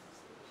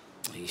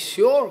 He's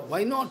sure,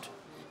 why not?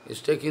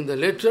 He's taking the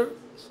letter.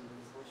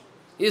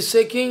 He's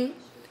taking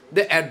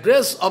the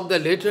address of the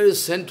letter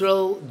is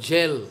Central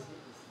Jail.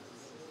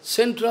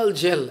 Central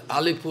Jail,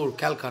 Alipur,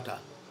 Calcutta.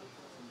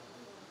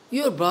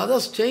 Your brother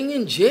staying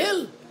in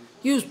jail?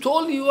 You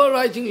told you are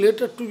writing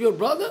letter to your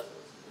brother?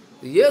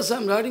 Yes, I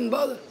am writing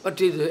brother. But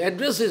his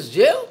address is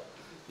jail?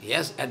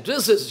 Yes,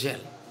 address is jail.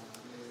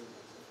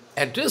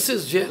 Address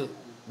is jail.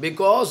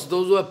 Because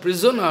those who are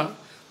prisoner,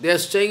 they are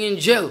staying in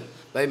jail.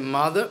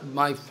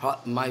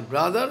 My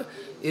brother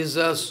is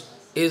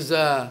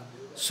a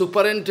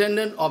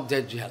superintendent of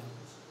that jail.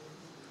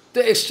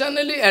 The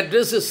externally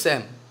address is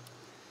same.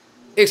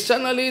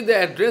 Externally the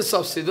address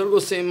of Siddhar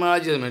Goswami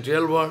Maharaj is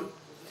material world.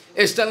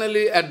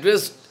 Externally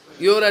address,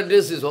 your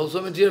address is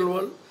also material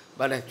world,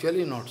 but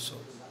actually not so.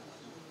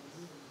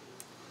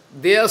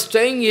 They are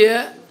staying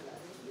here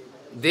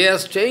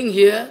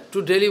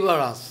to deliver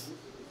us.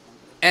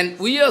 And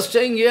we are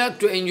staying here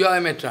to enjoy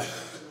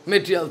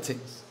material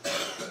things.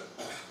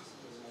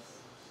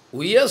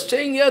 We are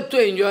staying here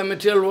to enjoy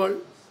material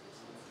world,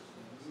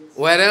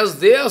 whereas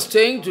they are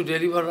staying to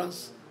deliver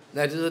us.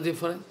 That is the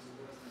difference.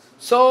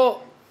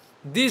 So,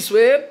 this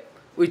way,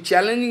 with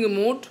challenging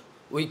mood,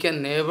 we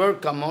can never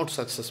come out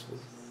successful.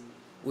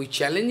 With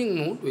challenging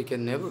mood, we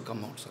can never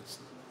come out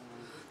successful.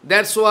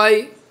 That's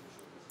why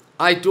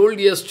I told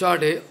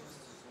yesterday,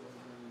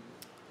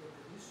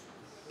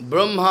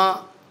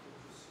 Brahma,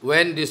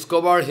 when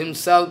discovered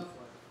himself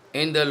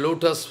in the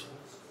lotus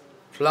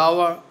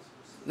flower,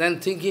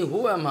 then thinking,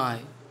 who am I?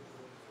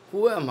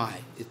 Who am I?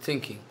 He's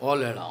thinking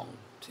all around.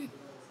 See?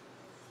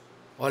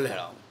 All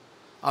around.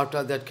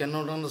 After that,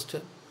 cannot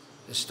understand.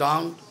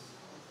 Stunned.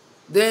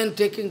 Then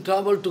taking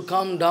trouble to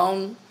come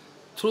down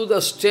through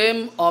the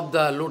stem of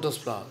the lotus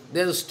flower.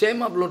 There is a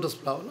stem of lotus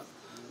flower. No?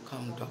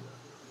 Come down.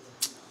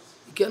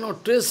 You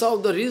cannot trace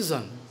out the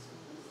reason.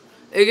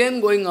 Again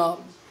going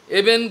up,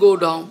 again go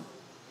down.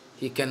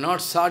 He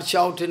cannot search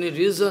out any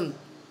reason.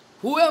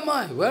 Who am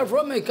I? Where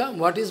from I come?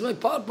 What is my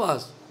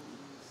purpose?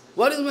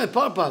 What is my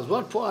purpose?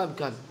 What for I have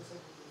come?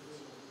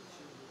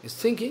 He's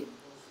thinking.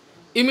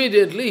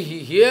 Immediately he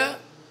hear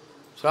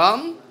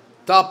from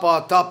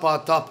tapa,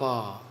 tapa,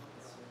 tapa.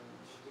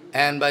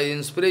 And by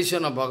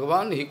inspiration of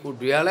Bhagavan, he could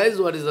realize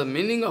what is the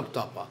meaning of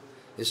tapa.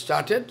 He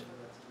started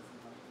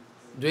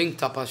doing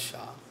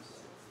tapasya.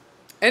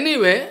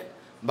 Anyway,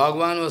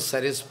 Bhagavan was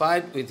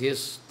satisfied with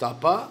his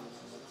tapa.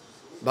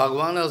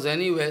 Bhagavan was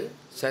anyway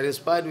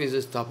satisfied with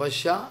his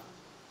tapasya.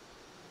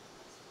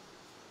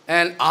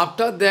 And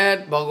after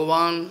that,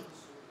 Bhagavan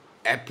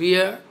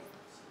appeared,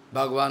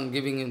 Bhagavan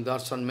giving him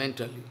darshan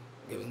mentally,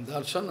 giving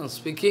darshan and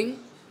speaking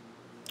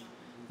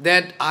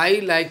that I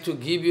like to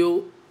give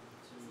you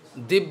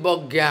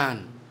Dibba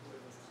Gyan.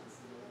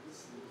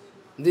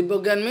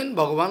 Dibba Gyan means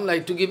Bhagavan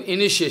like to give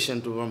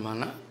initiation to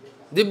Brahmana.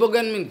 Dibba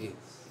Gyan means he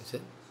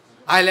said,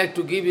 I like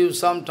to give you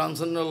some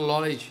transcendental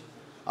knowledge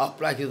of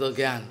Prakita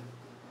Gyan.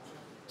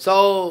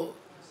 So,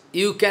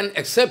 you can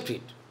accept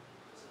it.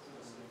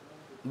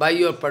 By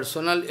your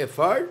personal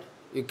effort,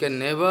 you can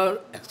never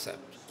accept.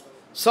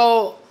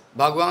 So,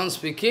 Bhagavan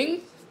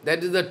speaking,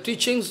 that is the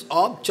teachings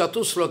of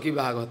Chatusloki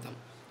Bhagavatam.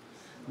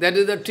 That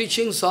is the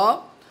teachings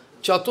of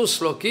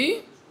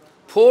Chatusloki,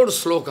 4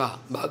 sloka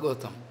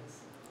Bhagavatam.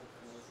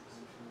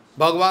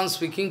 Bhagavan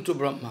speaking to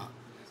Brahma.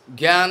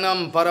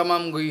 Jnanam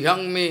paramam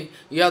guhyang me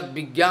yad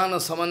vijnana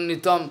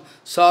samannitam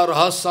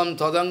sarhasam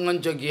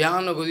tadangancha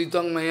jnana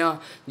guditam maya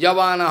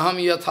javanaham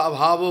yatha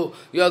bhavo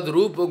yad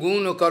rupa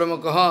guna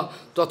karmakaha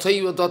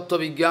tathaiva tattva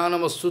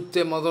vijnanam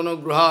asutte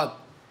madanograhat.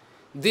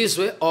 This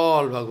way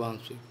all Bhagavan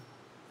speaks.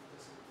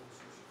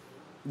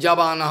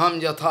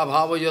 Javanaham yatha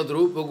bhavo yad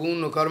rupa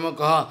guna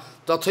karmakaha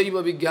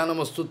tathaiva vijnanam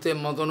asutte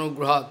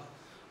madanograhat.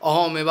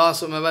 Aham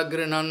evasam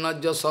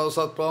evagrinannajya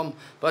sarasatpam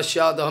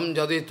pasyadaham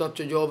jadi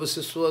tacha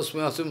jovasi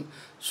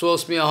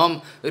swasmi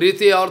aham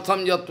riti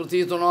artham yat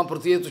pratitana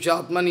pratiyetu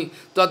chatmani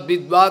tad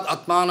vidvad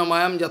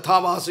atmanamayam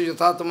yatha vasi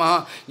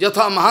yathatamaha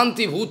yatha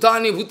mahanti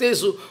bhutani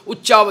bhutesu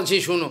uchchavachi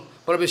shuno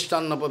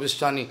pravishtanna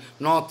pravistani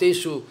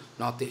nateshu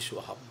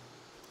aham.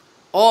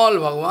 All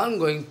Bhagavan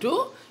going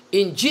to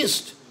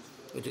ingest,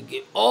 going to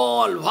give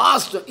all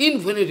vast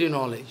infinity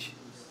knowledge.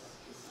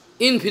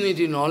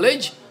 Infinity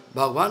knowledge,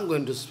 Bhagavan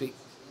going to speak.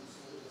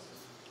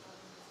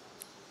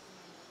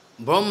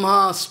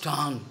 Brahma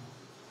stunned.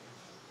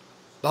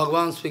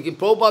 Bhagavan speaking,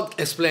 Prabhupada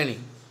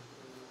explaining.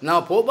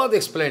 Now Prabhupada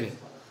explaining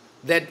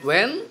that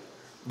when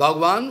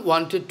Bhagavan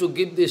wanted to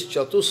give this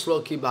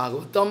Chatusloki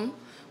Bhagavatam,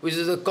 which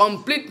is a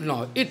complete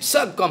knowledge,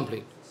 itself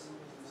complete.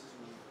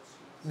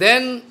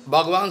 Then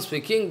Bhagavan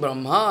speaking,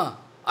 Brahma,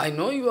 I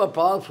know you are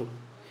powerful.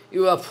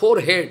 You have 4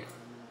 heads,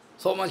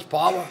 so much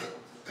power.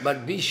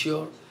 But be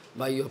sure,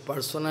 by your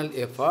personal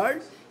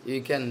effort,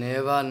 you can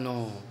never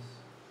know.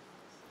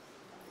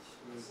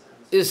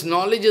 His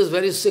knowledge is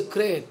very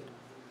secret.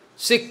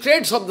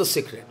 Secrets of the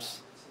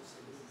secrets.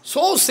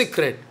 So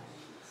secret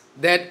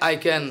that I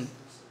can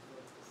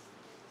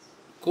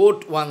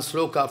quote one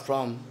sloka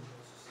from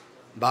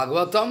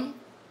Bhagavatam,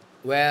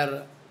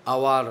 where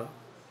our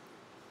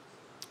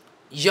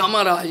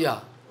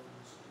Yamaraja,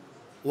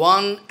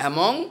 one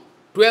among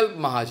 12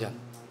 Mahajan,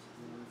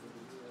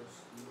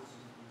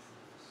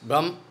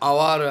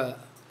 our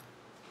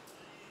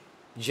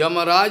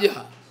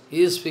Yamaraja,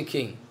 he is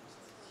speaking.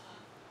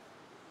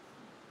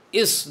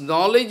 His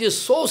knowledge is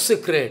so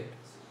secret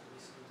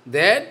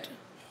that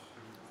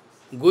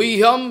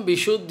Guhyam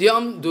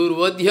Vishuddhyam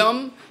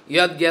Durvadhyam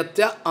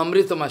Yadgyatya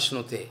Amritam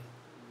Ashnute.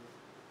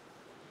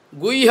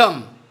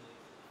 Guhyam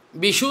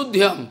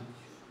Vishuddhyam,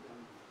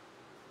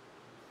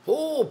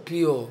 oh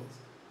pure.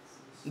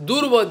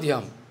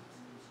 Durvadhyam.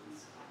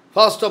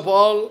 First of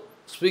all,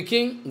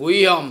 speaking,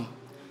 Guhyam,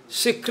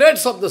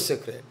 secrets of the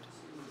secret.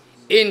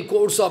 In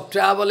course of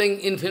traveling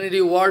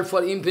infinity world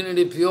for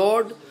infinity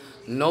period,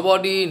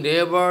 nobody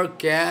never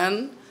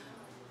can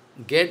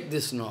get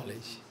this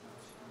knowledge.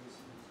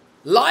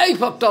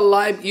 Life after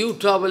life, you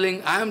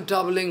traveling, I am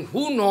traveling,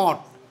 who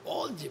not?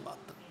 All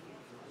Jivatma.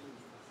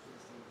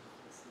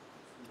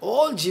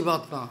 All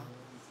Jivatma.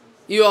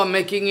 You are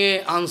making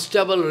an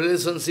unstable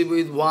relationship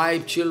with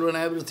wife, children,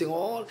 everything,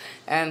 all,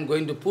 and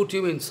going to put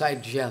you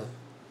inside jail.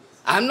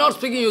 I am not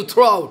speaking you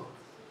throw out.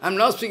 I am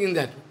not speaking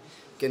that.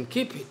 You can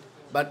keep it,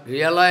 but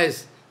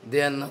realize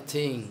they are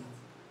nothing.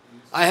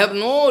 I have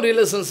no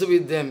relationship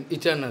with them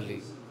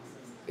eternally.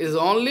 It is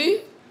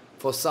only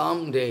for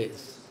some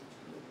days.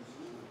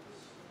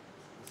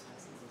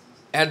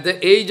 At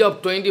the age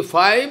of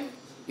 25,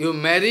 you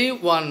marry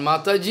one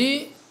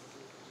Mataji,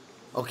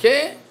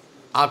 okay?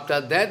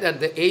 After that, at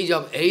the age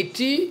of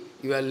 80,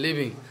 you are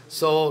living.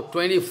 So,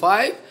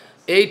 25,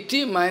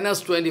 80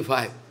 minus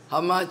 25. How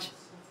much?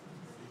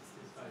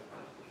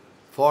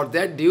 For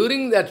that,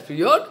 during that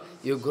period,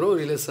 you grow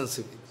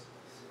relationship.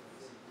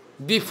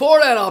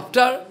 Before and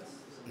after,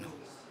 no.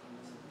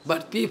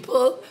 But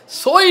people,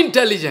 so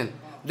intelligent,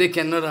 they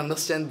cannot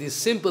understand this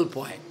simple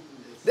point.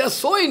 They are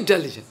so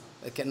intelligent,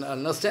 they cannot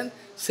understand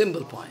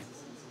simple point.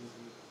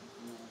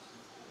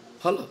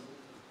 Follow?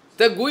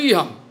 The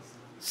Guhyam,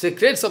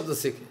 secrets of the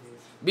secret.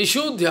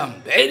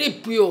 Vishuddhyam, very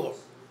pure.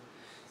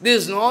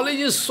 This knowledge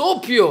is so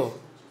pure,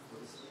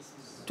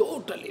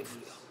 totally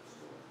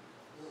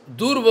pure.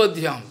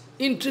 Durvadhyam,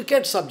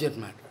 intricate subject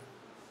matter.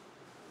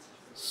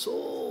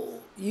 So,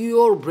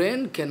 your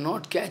brain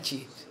cannot catch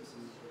it.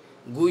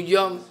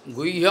 Guhyam,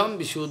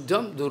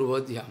 Vishuddham,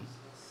 Durvadhyam.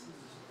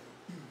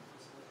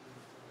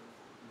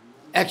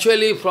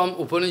 Actually, from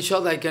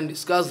Upanishad, I can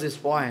discuss this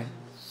point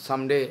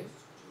someday,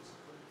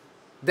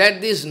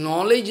 that this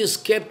knowledge is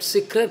kept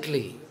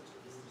secretly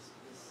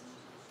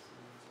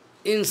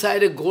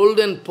inside a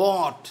golden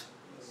pot,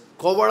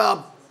 covered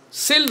up,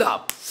 sealed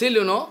up. Seal,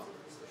 you know,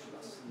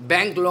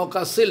 bank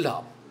locker sealed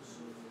up.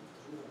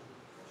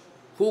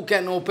 Who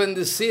can open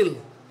this seal?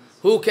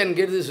 Who can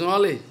get this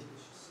knowledge?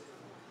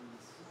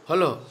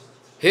 Hello?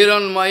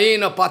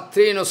 Hiranmayena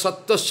patrena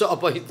sattasya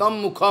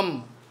apahitam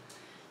mukham.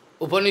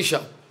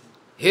 Upanishad.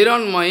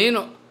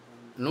 Hiranmayena.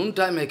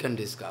 Noontime I can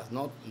discuss,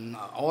 not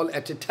all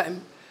at a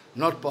time,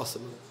 not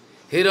possible.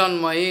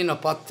 Hiranmayena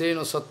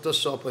patrena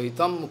sattasya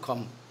apahitam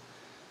mukham.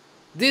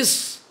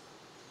 This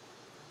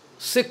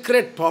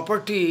secret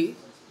property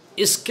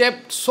is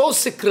kept so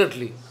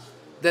secretly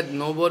that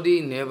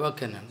nobody never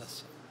can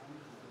understand.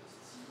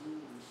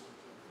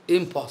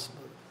 Impossible.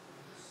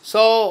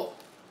 So,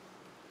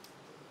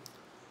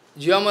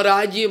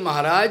 Yamaraji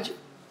Maharaj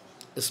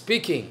is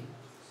speaking.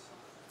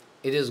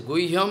 It is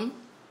Guhyam,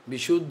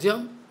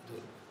 Vishuddhyam,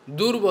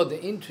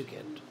 Durvadhyam,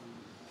 intricate.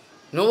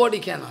 Nobody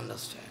can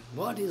understand.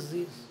 What is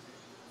this?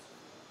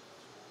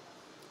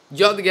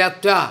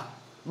 Jadgyata.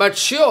 But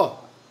sure,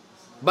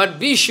 but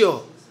be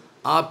sure,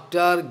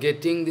 after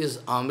getting this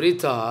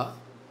Amrita,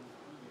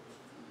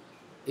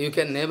 you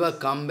can never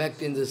come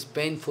back in this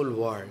painful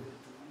world.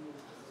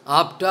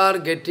 After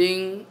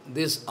getting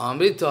this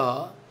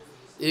Amrita,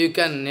 you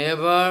can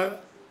never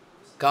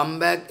come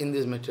back in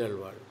this material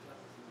world.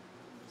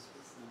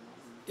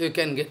 You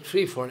can get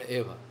free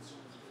forever.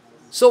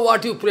 So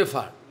what you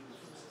prefer?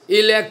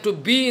 You like to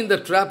be in the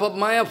trap of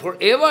Maya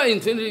forever,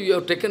 infinitely you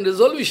have taken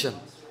resolution.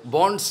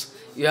 Bonds,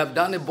 you have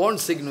done a bond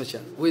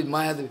signature with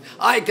Maya.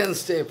 I can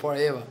stay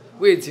forever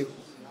with you.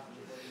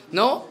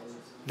 No?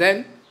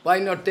 Then why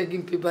not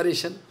taking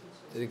preparation?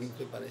 Taking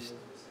preparation.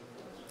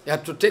 You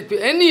have to take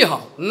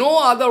anyhow, no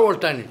other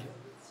alternative.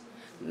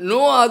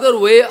 No other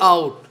way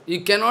out.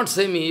 You cannot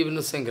say me even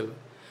a single way.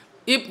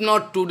 If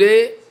not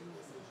today,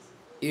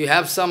 you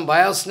have some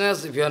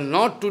biasness, if you are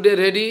not today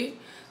ready,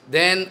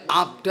 then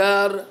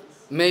after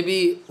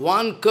maybe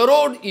 1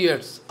 crore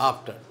years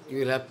after, you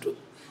will have to.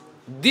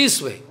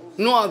 This way,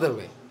 no other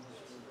way.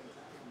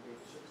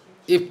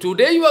 If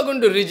today you are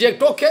going to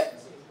reject, okay,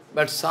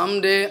 But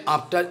someday,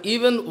 after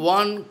even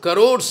 1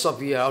 crores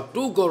of year, or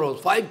 2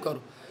 crores, 5 crores,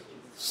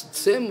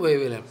 same way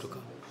will have to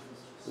come.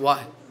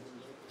 Why?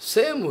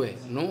 Same way,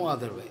 no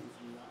other way.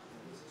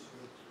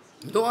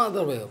 No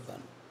other way of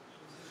coming.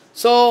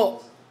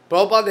 So,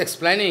 Prabhupada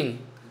explaining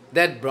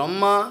that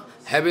Brahma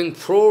having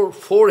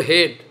four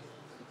head,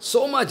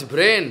 so much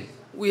brain,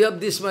 we have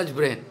this much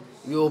brain.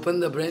 You open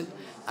the brain,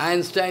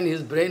 Einstein,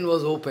 his brain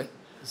was open.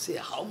 See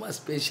how much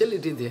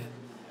speciality there.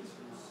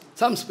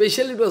 Some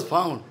speciality was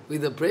found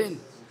with the brain.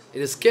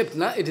 It escaped,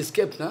 na? It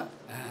escaped, na?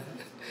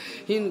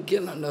 He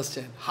can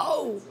understand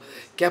how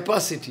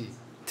capacity,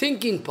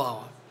 thinking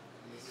power,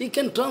 he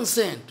can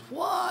transcend.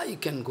 Why he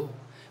can go?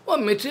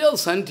 One material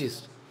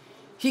scientist,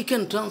 he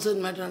can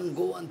transcend matter and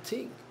go and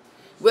think.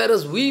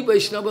 Whereas we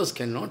Vaishnavas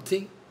cannot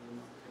think.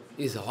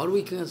 Is our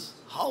weakness.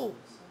 How?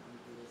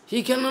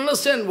 He can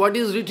understand what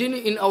is written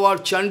in our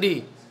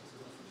Chandi.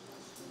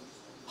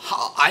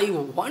 How, I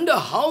wonder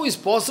how is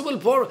possible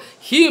for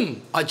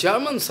him, a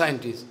German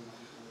scientist,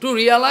 to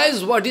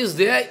realize what is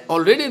there,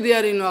 already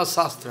there in our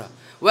Shastra,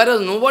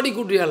 whereas nobody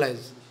could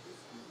realize.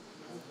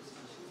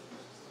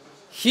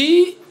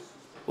 He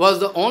was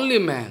the only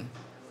man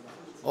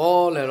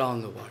all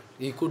around the world.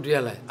 He could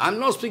realize. I am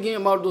not speaking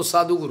about those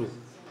sadhu guru,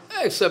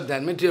 except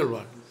that material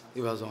world.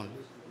 He was only.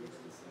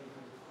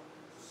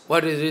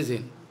 What is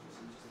reason?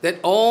 That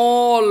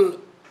all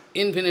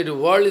infinite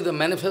world is the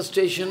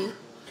manifestation,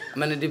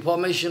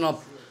 deformation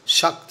of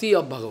Shakti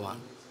of Bhagavan.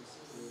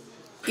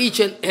 Each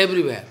and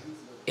everywhere,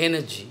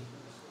 energy.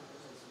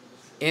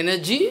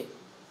 Energy,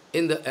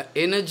 in the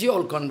energy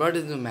all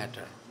converted into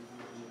matter.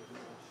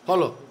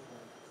 Follow?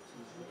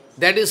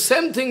 That is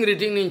same thing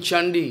written in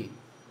Chandi.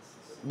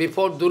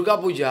 Before Durga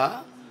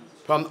Puja,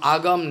 from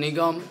Agam,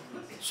 Nigam,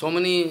 so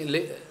many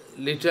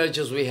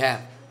literatures we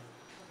have.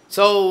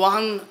 So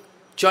one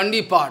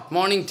Chandi part,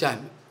 morning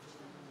time,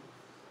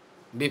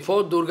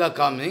 before Durga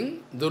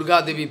coming,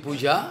 Durga Devi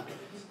Puja,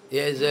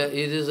 it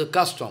is a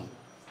custom.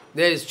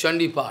 There is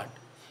Chandi part.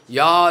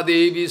 Ya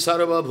Devi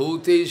Sarva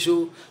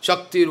Bhuteshu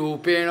Shakti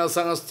Rupena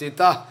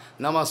Sangasthita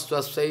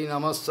Namastasai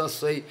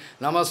Namastasai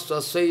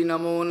Namastasai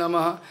Namo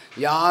Namaha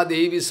Ya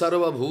Devi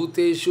Sarva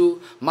Bhuteshu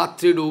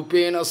Matri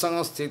Rupena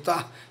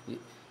Sangasthita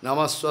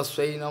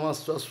Namastasai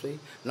Namastasai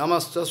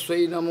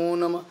Namastasai Namo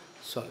Namaha.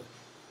 Sorry.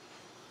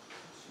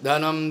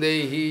 Dhanam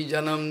Dehi,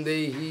 Janam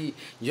Dehi,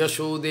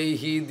 Yasho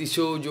Dehi,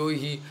 Disho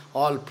Johi,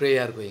 all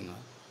prayer going on.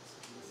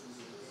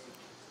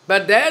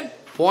 But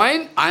that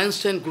point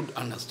Einstein could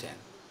understand.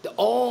 The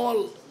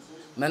all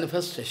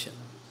manifestation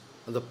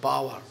of the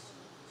power.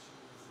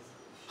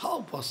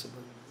 How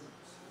possible?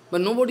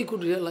 But nobody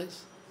could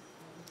realize.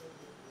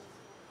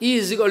 E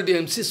is equal to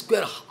mc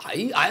square.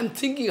 I am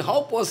thinking,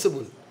 how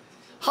possible?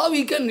 How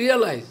he can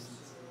realize?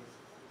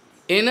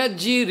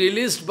 Energy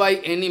released by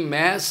any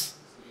mass,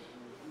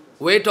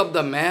 weight of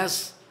the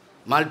mass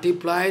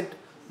multiplied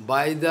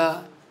by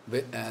the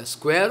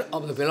square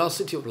of the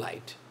velocity of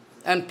light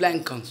and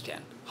Planck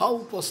constant. How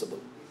possible?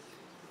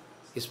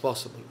 Is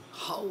possible.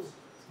 How?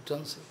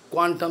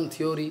 Quantum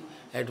theory,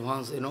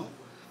 advanced,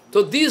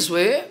 So this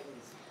way,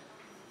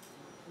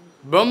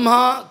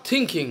 Brahma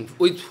thinking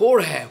with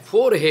four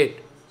head,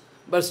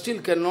 but still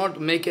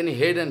cannot make any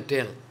head and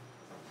tail.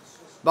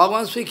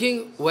 Bhagavan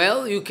speaking,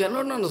 well, you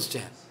cannot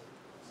understand.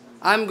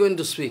 I am going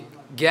to speak.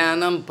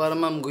 Jnanam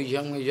paramam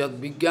guhyam yad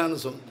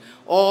vijnanasam.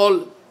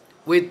 All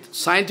with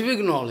scientific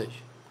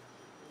knowledge.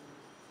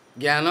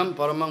 Jnanam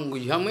paramam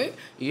guhyam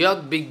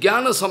yad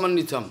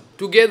vijnanasamanitam.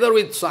 Together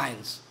with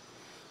science.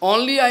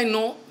 Only I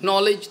know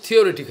knowledge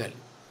theoretically.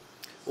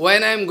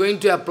 When I am going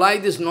to apply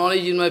this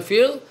knowledge in my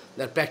field,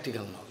 that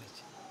practical knowledge.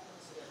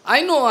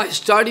 I know I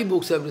study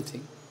books,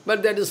 everything,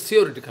 but that is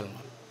theoretical knowledge.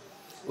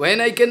 When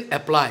I can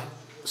apply,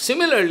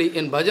 similarly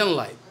in bhajan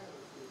life,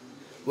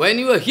 when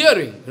you are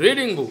hearing,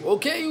 reading book,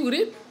 okay, you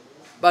read.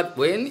 But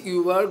when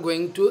you are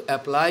going to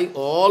apply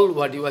all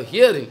what you are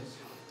hearing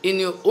in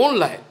your own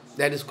life,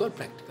 that is called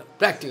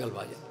practical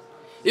bhajan.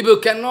 If you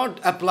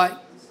cannot apply,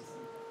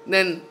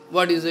 then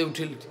what is the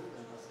utility?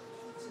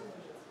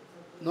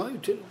 No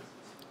utility.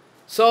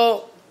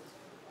 So,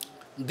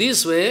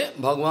 this way,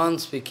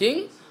 Bhagavan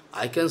speaking,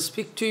 I can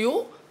speak to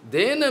you,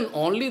 then and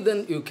only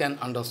then you can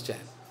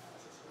understand.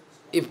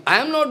 If I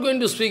am not going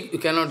to speak, you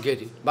cannot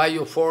get it. By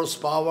your force,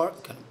 power,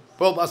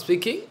 Prabhupada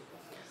speaking,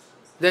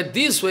 that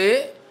this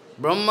way,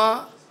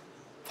 Brahma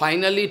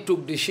finally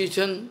took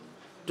decision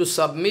to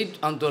submit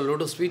unto the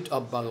lotus feet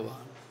of Bhagavan.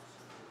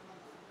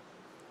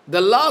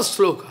 The last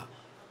sloka,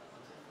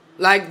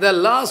 like the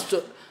last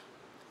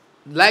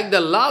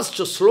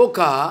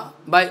sloka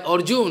by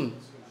Arjuna,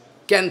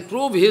 can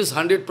prove his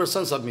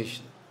 100%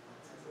 submission.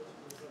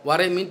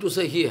 What I mean to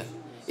say here,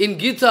 in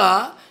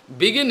Gita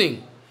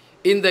beginning,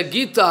 you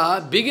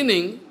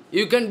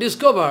can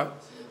discover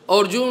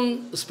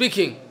Arjuna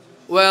speaking,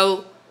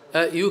 well,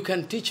 you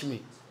can teach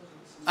me.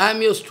 I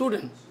am your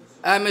student.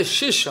 I am a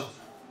Shishya.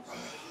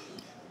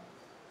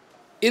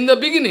 In the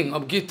beginning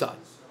of Gita,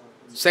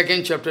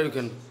 second chapter,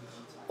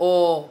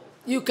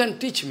 you can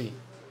teach me.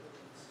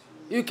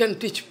 You can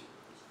teach me.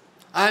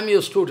 I am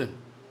your student.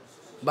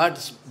 But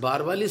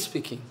verbally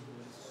speaking,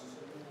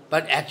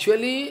 But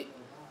actually,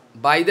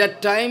 by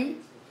that time,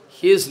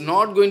 he is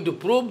not going to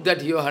prove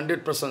that you are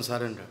 100%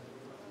 surrendered.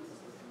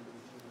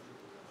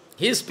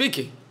 He is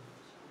speaking.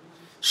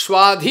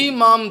 Swadhi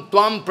mam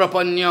tvam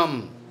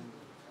prapanyam.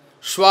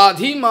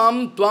 Swadhi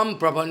mam tvam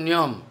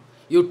prapanyam.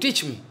 You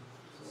teach me.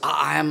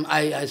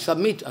 I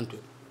submit unto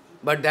you.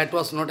 But that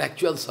was not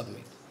actual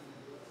submit.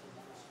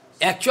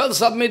 Actual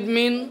submit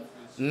means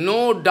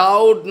no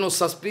doubt, no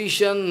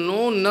suspicion,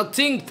 no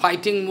nothing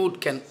fighting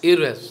mood can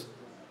erase.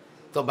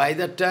 So by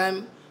that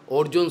time,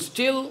 Arjun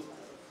still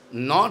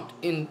not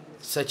in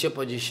such a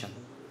position.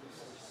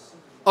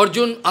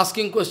 Arjun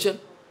asking question,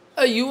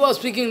 you are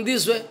speaking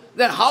this way,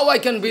 then how I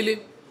can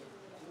believe?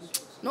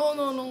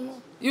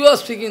 No. You are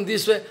speaking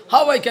this way,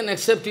 how I can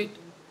accept it?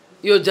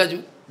 Your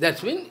judgment.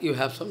 That means you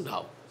have some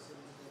doubt.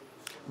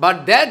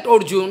 But that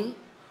Arjun,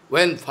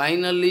 when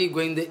finally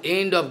going the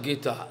end of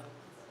Gita,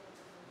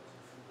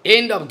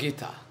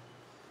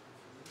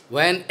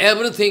 when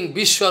everything,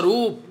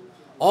 Vishwarup,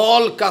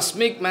 all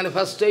cosmic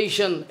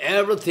manifestation,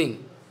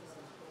 everything,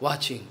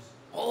 watching,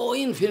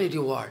 infinity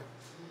world.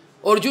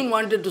 Arjun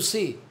wanted to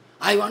see,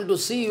 I want to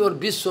see your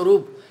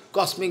Vishwarup,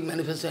 cosmic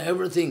manifestation,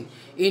 everything,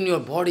 in your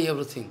body,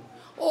 everything.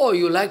 Oh,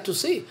 you like to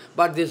see,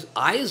 but these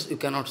eyes you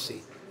cannot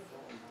see.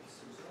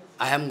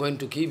 I am going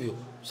to give you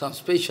some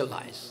special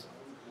eyes.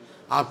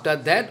 After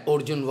that,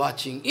 Arjun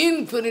watching,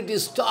 infinity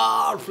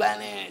star,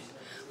 planet,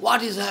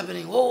 what is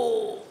happening?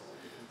 Oh,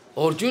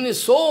 Arjun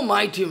is so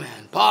mighty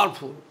man,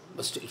 powerful,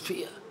 but still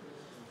fear.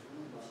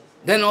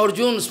 Then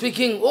Arjun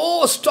speaking,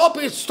 oh, stop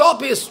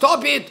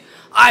it,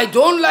 I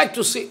don't like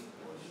to see.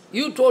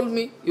 You told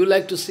me you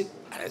like to see,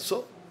 and I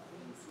saw.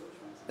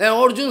 Then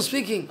Arjun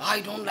speaking,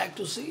 I don't like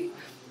to see.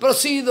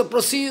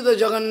 Prasida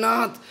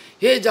Jagannath.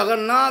 Hey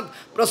Jagannath,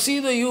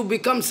 Prasida, you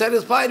become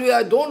satisfied with,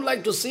 I don't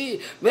like to see.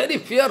 Very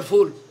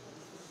fearful.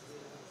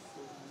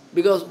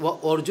 Because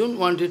Arjun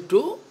wanted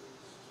to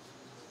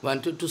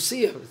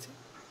see everything.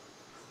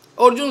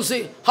 Arjun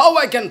say, how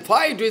I can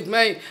fight with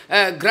my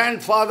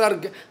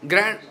grandfather,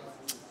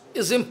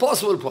 it's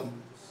impossible for me.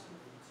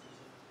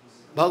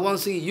 Bhagavan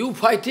say, you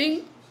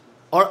fighting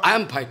or I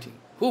am fighting?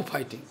 Who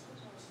fighting?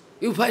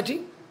 You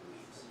fighting?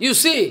 You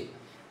see,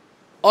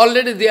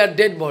 already they are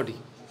dead body.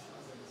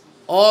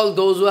 All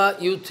those who are,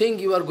 you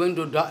think you are going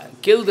to die,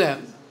 kill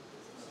them,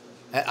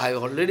 I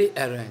already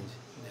arranged.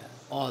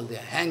 All they are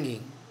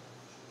hanging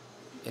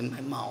in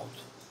my mouth.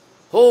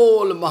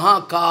 Whole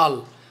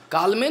Mahakal.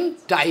 Kal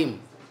means time.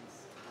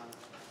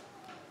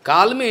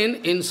 Kal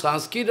means in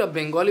Sanskrit or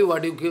Bengali,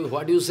 what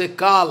do you say?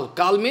 Kal.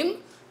 Kal means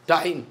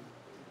time.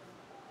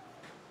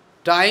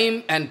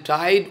 Time and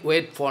tide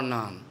wait for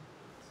none.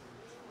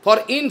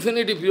 For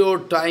infinity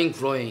period, time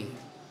flowing.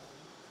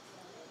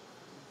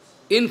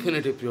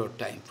 Infinity period,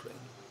 time flowing.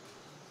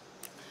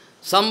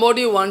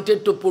 Somebody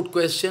wanted to put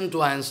question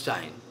to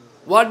Einstein.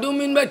 What do you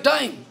mean by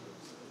time?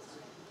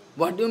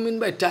 What do you mean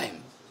by time?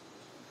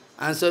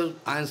 Answer,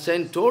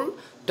 Einstein told,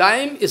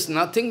 time is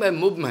nothing but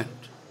movement.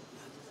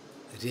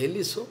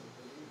 Really so?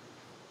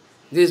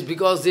 This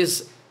because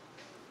this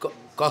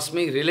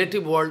cosmic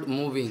relative world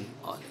moving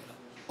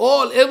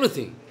all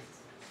everything,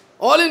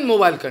 all in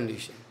mobile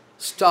condition.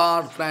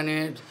 Star,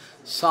 planet,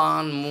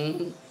 sun,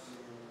 moon,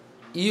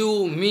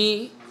 you,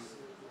 me,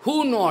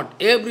 who not,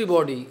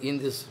 everybody in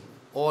this,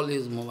 all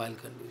is mobile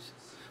condition.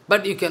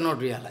 But you cannot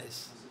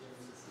realize.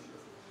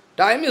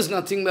 Time is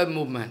nothing but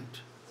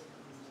movement.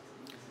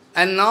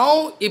 And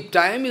now, if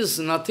time is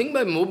nothing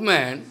but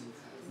movement,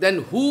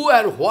 then who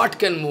or what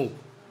can move?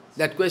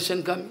 That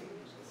question comes.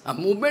 A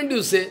movement,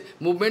 you say,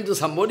 movement to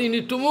somebody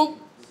need to move.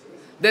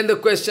 Then the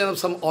question of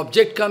some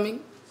object coming.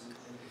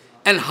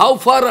 And how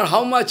far or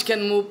how much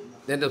can move?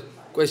 Then the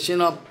question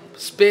of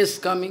space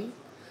coming.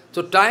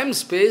 So time,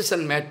 space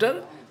and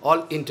matter,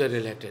 all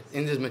interrelated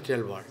in this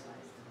material world.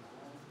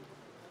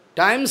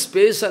 Time,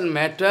 space and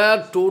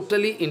matter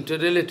totally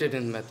interrelated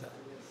in matter.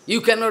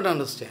 You cannot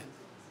understand.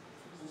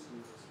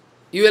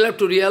 You will have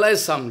to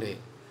realize someday.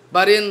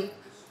 But in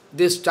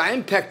this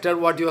time factor,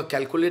 what you are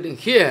calculating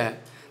here,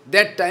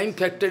 that time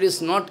factor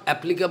is not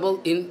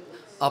applicable in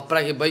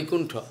Apraki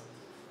Vaikuntha.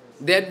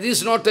 That this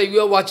is not, you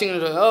are watching,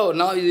 oh,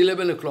 now is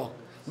 11 o'clock.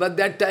 But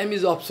that time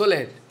is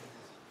obsolete.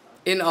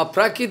 In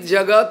Aprakit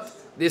Jagat,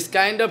 this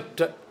kind of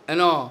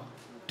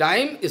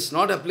time is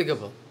not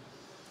applicable.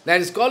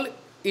 That is called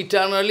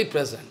eternally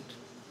present.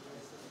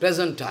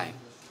 Present time.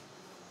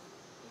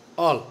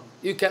 All.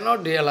 You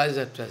cannot realize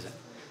that present.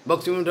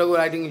 Bhaktivinoda Thakur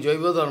writing in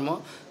Jaiva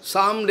Dharma,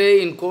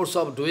 someday in course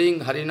of doing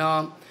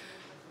Harinam,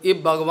 if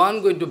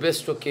Bhagavan going to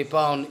bestow Kripa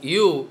on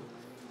you,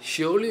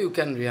 surely you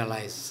can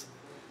realize.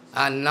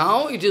 And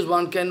now it is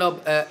one kind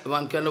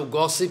of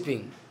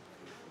gossiping,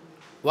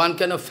 one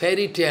kind of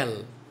fairy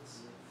tale.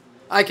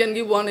 I can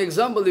give one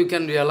example you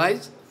can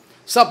realize.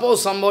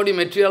 Suppose somebody,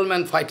 material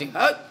man fighting.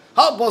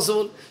 How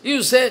possible?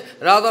 You say,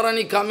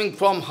 Radharani coming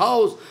from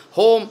house,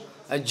 home,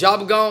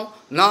 Jabgaon,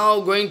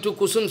 now going to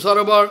Kusum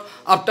Sarovar,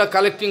 after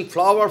collecting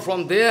flower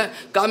from there,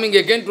 coming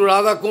again to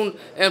Radhakund,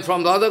 and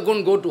from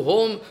Radhakund go to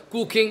home,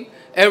 cooking,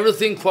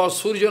 everything for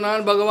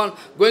Surjanayan Bhagavan,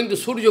 going to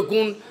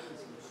Surjakund, and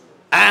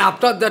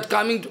after that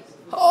coming to...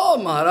 Oh,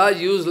 Maharaj,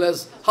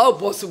 useless. How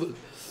possible?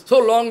 So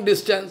long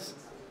distance.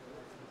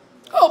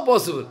 How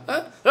possible?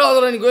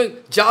 Rather than going,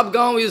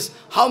 Jabgaon is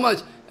how much?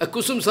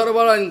 Kusum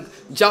Sarovar and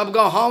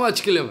Jabgaon, how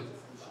much kilometers?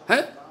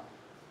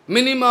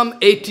 Minimum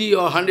 80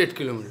 or 100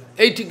 kilometers.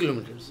 80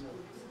 kilometers.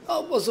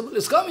 How possible?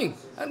 It's coming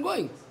and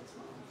going.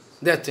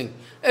 That thing.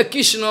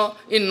 Krishna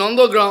in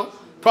Nandagram,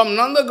 from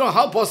Nandagram,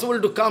 how possible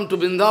to come to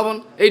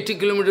Vrindavan, 80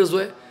 kilometers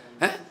away?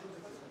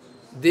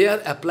 They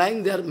are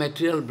applying their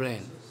material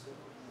brain.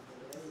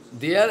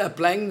 They are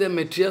applying their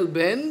material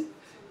brain,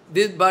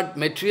 but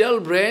material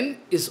brain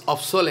is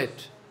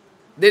obsolete.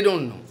 They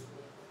don't know.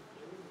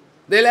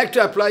 They like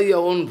to apply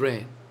your own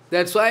brain.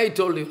 That's why I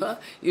told you,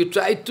 you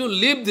try to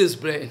leave this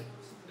brain.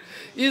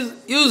 It's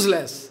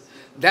useless.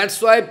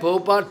 That's why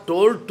Prabhupada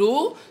told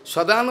to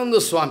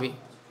Sadananda Swami,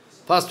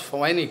 first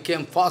when he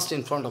came first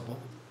in front of Prabhupada,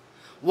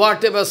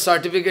 whatever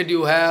certificate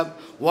you have,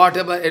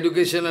 whatever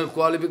educational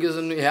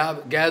qualification you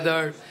have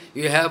gathered,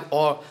 you have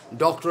or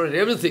doctorate,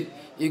 everything,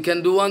 you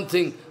can do one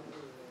thing.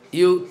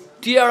 You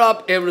tear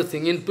up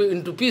everything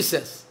into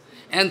pieces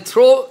and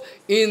throw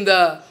in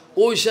the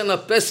ocean, a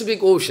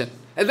Pacific Ocean.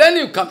 And then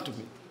you come to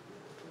me.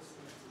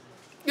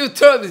 You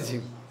throw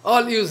everything,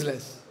 all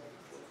useless.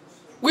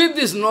 With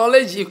this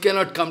knowledge, you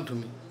cannot come to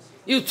me.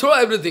 You throw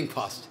everything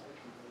first.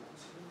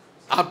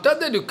 After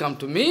that you come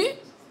to me,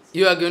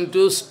 you are going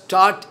to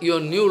start your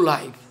new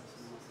life.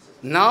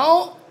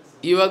 Now,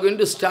 you are going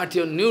to start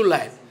your new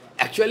life.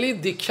 Actually,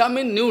 Diksha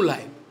means new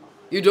life.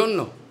 You don't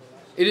know.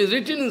 It is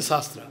written in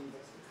Shastra.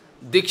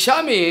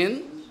 Diksha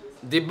means,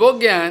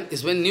 Dibbogyan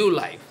is when new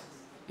life.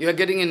 You are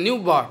getting a new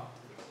birth.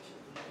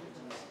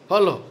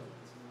 Follow?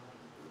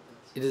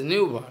 It is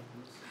new birth.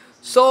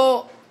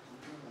 So,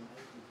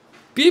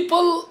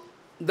 people,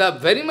 they are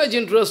very much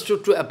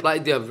interested to apply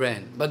their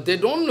brain, but they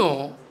don't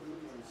know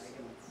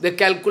the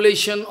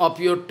calculation of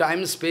your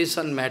time, space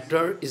and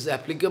matter is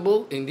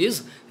applicable in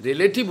this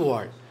relative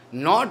world,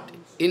 not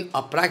in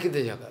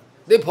aprakita jagat.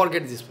 They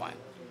forget this point.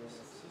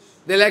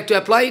 They like to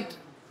apply it,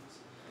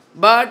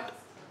 but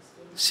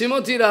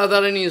Srimati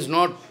Radharani is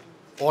not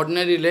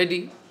ordinary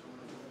lady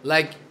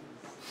like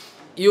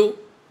you.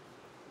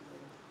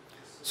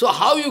 So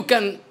how you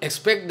can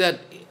expect that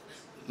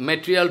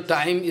material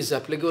time is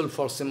applicable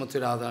for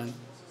Srimati Radharani?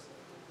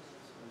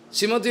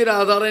 Srimati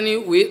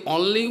Radharani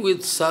only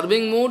with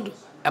serving mood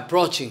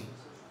approaching.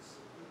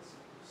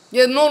 He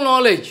has no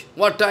knowledge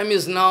what time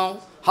is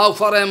now, how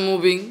far I am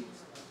moving.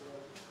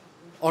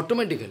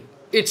 Automatically.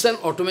 It's an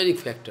automatic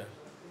factor.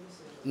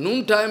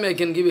 Noontime I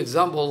can give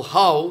example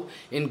how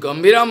in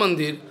Gambhira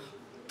Mandir,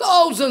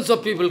 thousands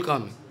of people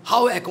coming.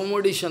 How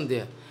accommodation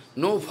there?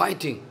 No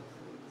fighting.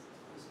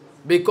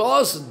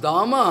 Because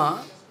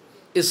Dhamma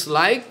is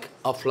like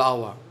a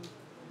flower,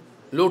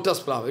 lotus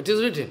flower. It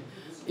is written.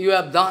 You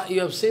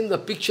have seen the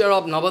picture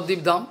of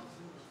Navadvip Dham?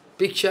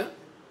 Picture?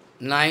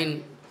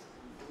 9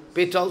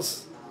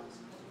 petals.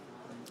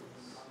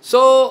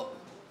 So,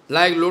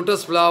 like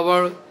lotus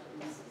flower,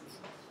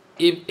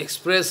 if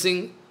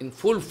expressing in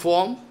full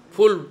form,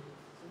 full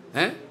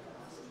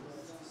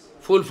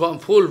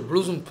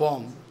blossom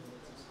form.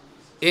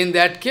 In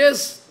that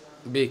case,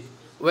 big.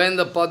 When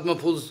the Padma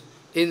fools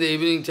in the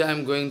evening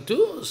time going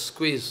to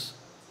squeeze.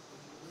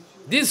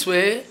 This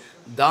way,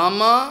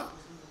 Dhamma,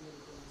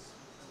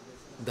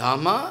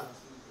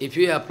 if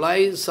you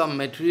apply some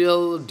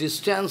material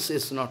distance,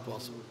 it's not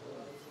possible.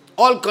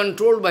 All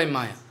controlled by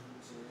Maya.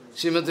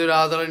 Srimati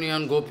Radharani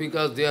and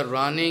Gopikas, they are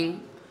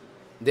running,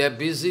 they are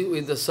busy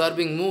with the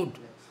serving mood.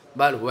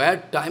 But where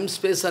time,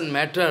 space and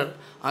matter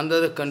under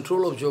the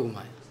control of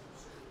Yogamaya.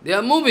 They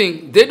are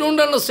moving, they don't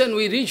understand,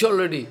 we reach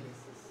already.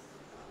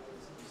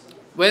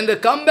 When they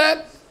come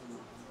back,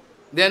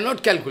 they are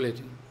not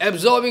calculating,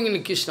 absorbing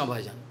in Krishna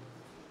Bhajan,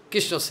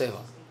 Krishna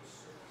Seva.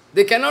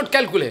 They cannot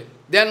calculate.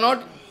 They are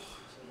not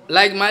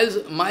like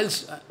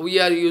miles we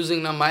are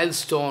using a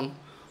milestone,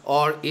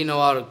 or in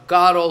our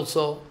car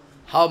also,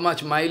 how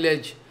much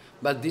mileage,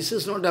 but this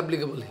is not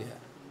applicable here.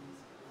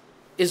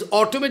 It's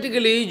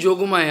automatically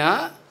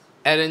Yogamaya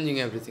arranging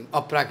everything,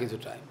 aprakita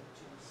time.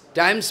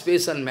 Time,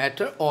 space and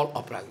matter, all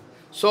aprakita.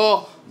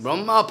 So,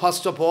 Brahma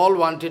first of all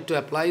wanted to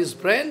apply his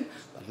brain,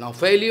 but now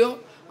failure.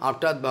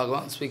 After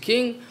Bhagavan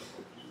speaking,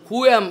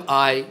 who am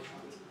I?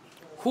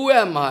 Who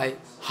am I?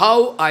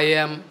 How I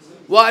am?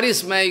 What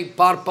is my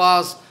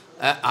purpose?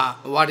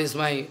 What is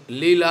my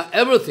lila?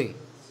 Everything.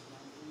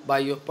 By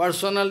your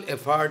personal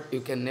effort, you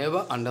can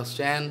never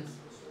understand.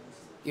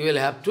 You will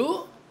have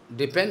to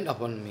depend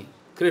upon me.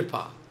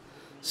 Kripa.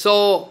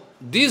 So,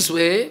 this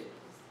way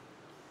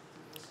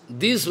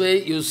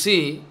you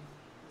see,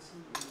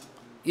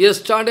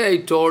 yesterday I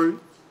told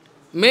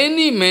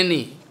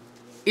many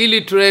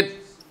illiterate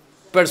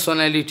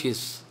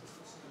personalities.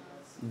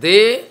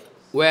 They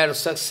were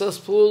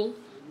successful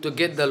to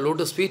get the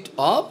lotus feet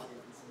of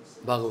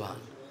Bhagavan.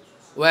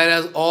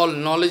 Whereas all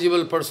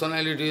knowledgeable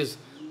personalities,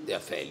 they are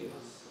failure.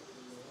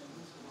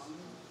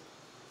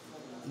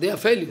 They are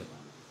failure.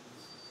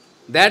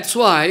 That's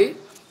why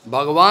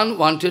Bhagavan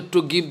wanted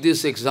to give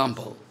this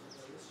example.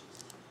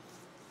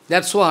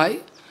 That's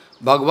why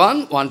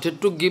Bhagavan wanted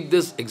to give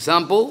this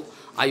example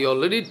I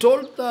already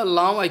told,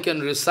 now I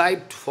can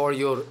recite for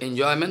your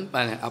enjoyment,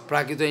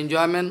 aprakita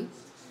enjoyment.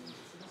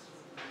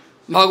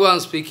 Bhagavan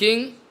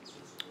speaking,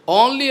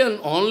 only and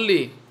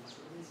only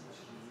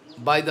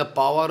by the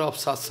power of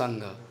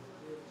satsanga.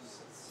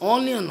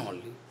 Only and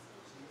only.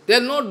 They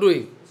are not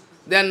doing.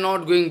 They are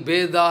not going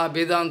Veda,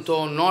 Vedanta,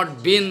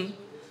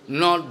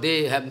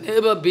 they have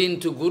never been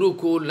to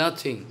Gurukul,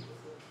 nothing.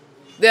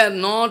 They have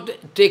not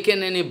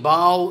taken any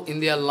vow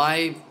in their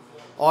life,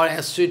 or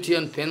ascetics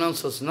and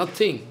penances,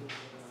 nothing.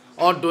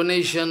 Or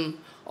donation,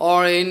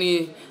 or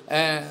anything.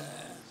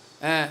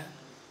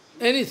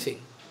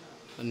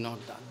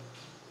 Not done.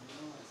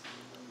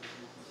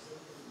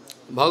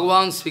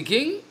 Bhagavan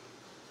speaking,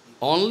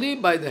 only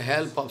by the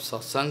help of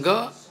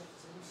satsanga,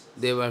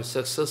 they were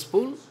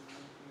successful.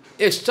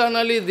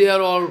 Externally, they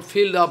are all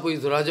filled up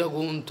with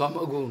Rajagun,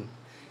 Tamagun.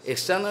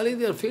 Externally,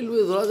 they are filled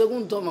with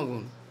Rajagun,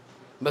 Tamagun.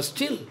 But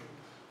still,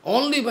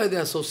 only by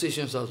the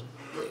associations are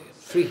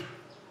free.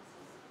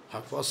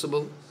 How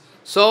possible?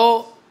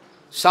 So,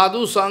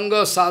 sadhu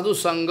sanga,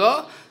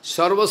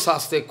 sarva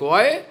saste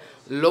koy,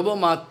 loba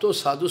matto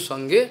sadhu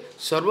sange,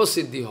 sarva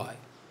siddhi hoy.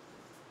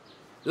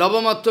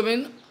 Loba matto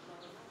means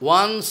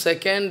 1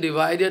 second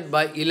divided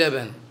by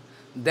 11.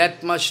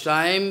 That much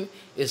time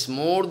is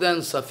more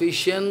than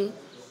sufficient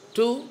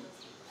to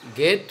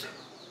get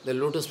the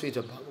lotus feet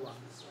of Bhagavan.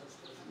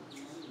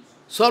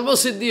 Sarva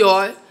siddhi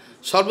hoy,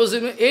 sarva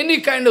siddhi means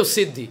any kind of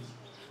siddhi.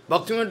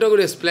 Bhaktivinoda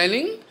Thakur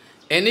explaining,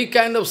 any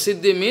kind of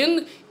siddhi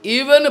means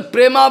even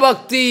prema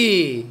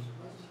bhakti.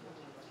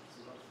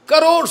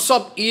 Crores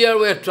of years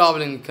we are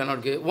traveling,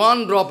 cannot get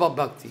one drop of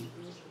bhakti.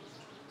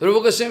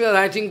 Rupa Goswami is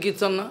writing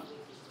kirtan, na?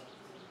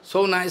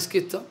 So nice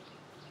kirtan.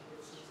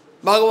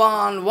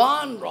 Bhagavan,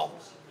 one drop.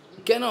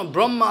 Cannot,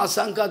 Brahma,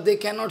 Sankar, they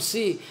cannot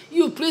see.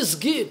 You please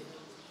give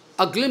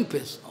a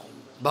glimpse. Oh,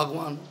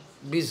 Bhagavan,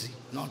 busy,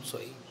 not so.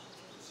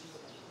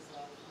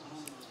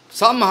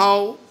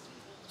 Somehow,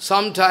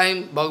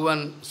 sometime,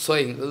 Bhagavan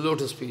showing the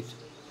lotus feet.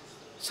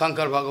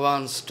 Shankar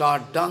Bhagavan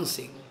start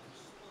dancing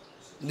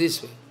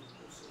this way.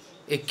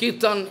 A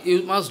kirtan,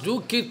 you must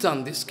do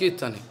kirtan, this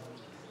kirtan.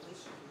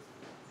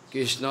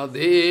 Krishna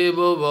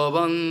Deva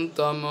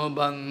Bhavantam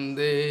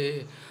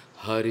Bande,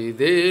 Hari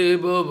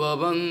Deva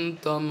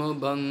Bhavantam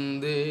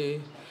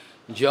Bande,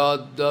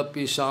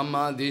 Jadapi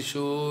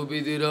Samadhishu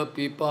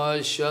Vidirapi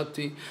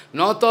Pashyati,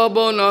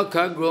 Natabo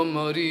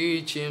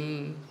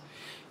Nakhagromarichim,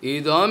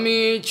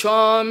 Idami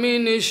Chami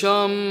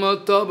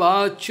Nisham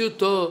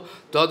Tavachuto,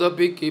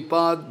 Tadapi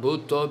Kipad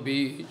Bhuta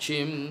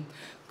Bichim,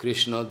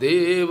 Krishna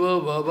Deva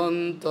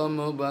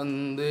Bhavantam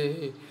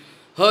Bande,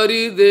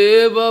 Hari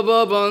Deva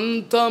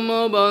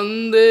Bhavantam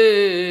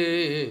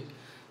Bande,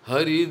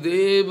 Hari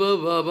Deva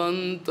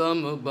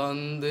Bhavantam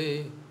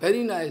Bande.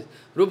 Very nice.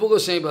 Rupa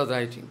Goswami was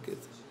writing.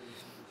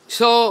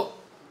 So,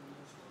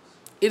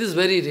 it is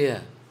very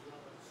rare.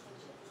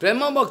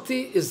 Prema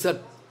Bhakti is the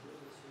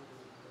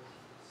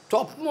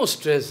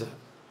topmost treasure.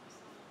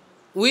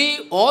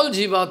 We, all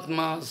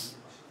Jivatmas,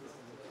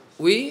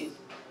 we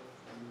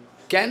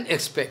can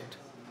expect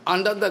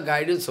under the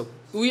guidance of...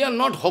 We are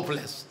not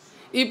hopeless.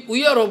 If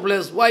we are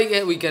hopeless,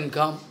 why we can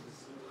come?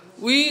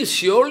 We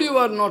surely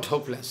are not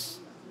hopeless.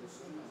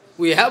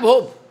 We have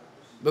hope,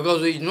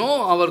 because we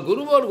know our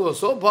Guru Varga was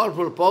so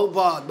powerful,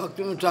 Prabhupada,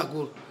 Bhaktivinoda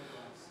Thakur.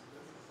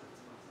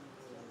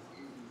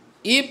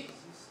 If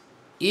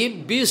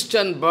beast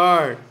and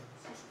bird,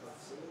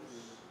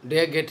 they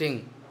are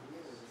getting,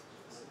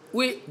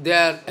 they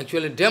are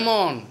actually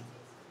demon,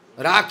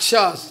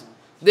 rakshas,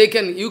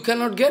 you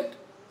cannot get,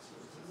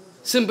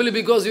 simply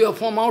because you are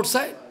from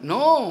outside.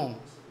 No,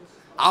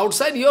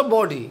 outside your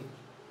body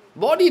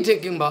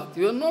taking bath,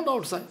 you are not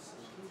outside.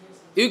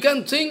 You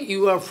can think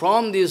you are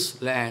from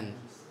this land.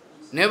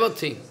 Never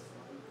think.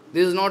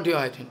 This is not your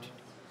identity.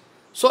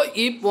 So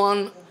if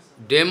one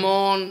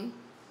demon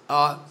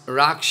or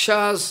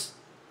rakshas,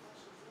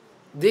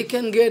 they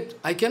can get,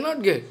 I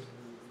cannot get.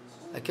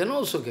 I can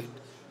also get.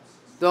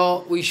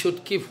 So we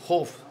should keep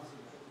hope.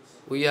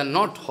 We are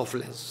not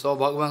hopeless. So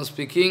Bhagavan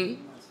speaking,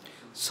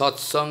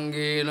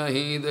 Satsange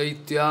nahi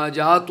daitya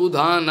jatu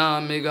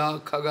dhana mega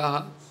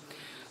khagaha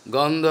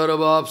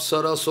gandharva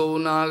apsaraso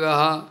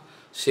nagaha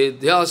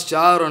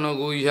Siddhyascharana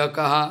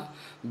guhyakaha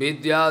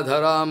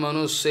vidyadhara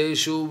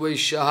manusyeshu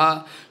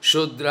vaishyaha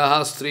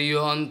shudraha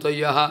striyo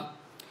antayaha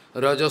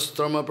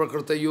rajastrama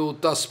prakritayu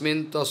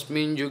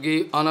tasmin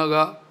yugi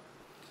anaga.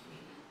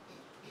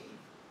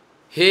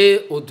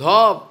 Hey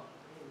Uddhav,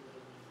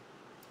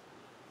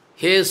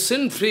 hey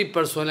sin-free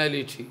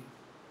personality,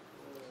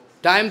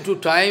 time to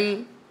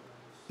time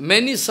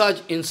many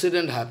such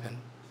incidents happen.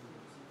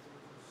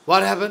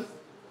 What happened?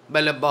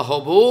 Bala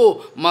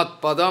bahavo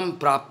mat padam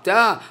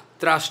praptya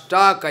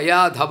trashta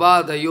kaya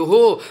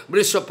dhavadayuho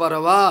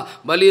vrishaparava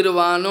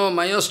balirvano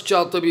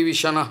mayaschato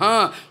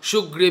vivishanaha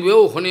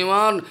shugrivyo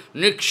huniman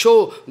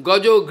niksho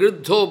gajo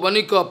gridho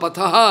banika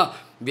pathaha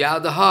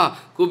vyadaha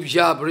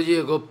kubhya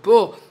braje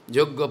goppo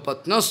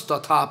yoggapatnas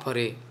tatha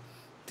pare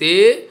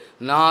te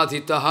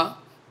nadhitaha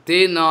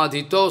te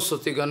nadhito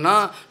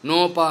satigana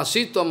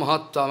nopasita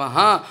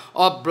mahattamaha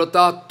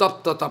abrata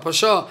tapta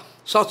tapasha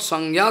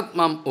satsangyat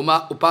mam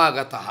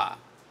upagataha.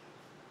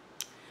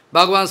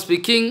 Bhagavan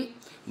speaking,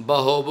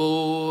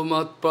 Bahovo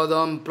mat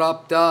pradam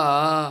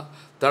prapta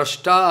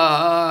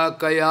trashta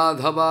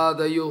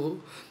kayadhavadayo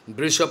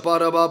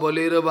vrishaparava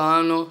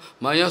balirvano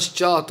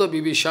mayaschata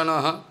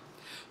vibhishanaha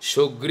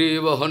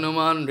Sugriva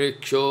Hanuman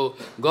Riksho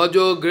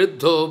Gajo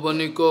Gridho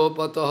Vaniko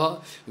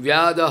Pataha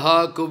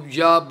Vyadaha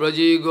Kubja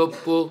Braji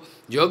Goppo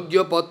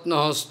Yogya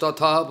Patnahas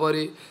Tatha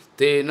Pari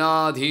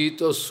Tena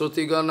Dhito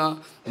Srutigana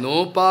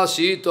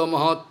Nopasita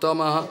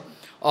Mahattamaha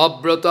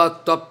Abrata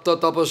Tapta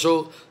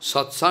Tapaso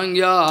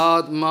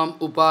Satsangya Atmam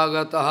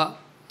Upagataha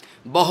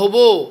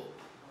Bahubo,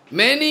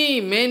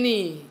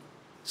 many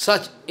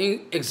such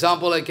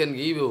example I can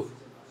give you.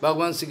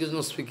 Bhagavan Sri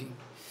Krishna speaking.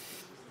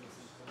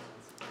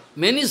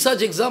 Many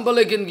such example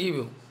I can give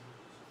you.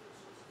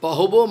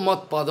 Pahobo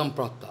mat padam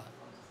prapta.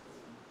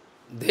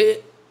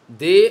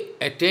 They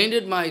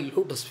attended my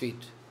lotus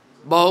feet.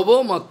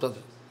 Bahobo mat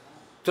padam.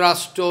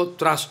 Trasto,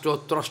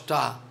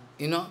 trashta.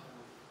 You know?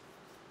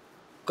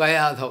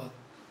 Kayadhava.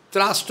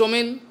 Trasto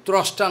means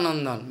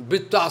Trashtanandan,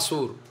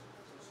 Brittasur.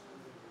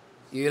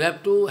 You will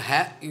have to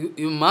have,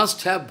 you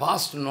must have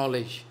vast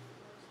knowledge.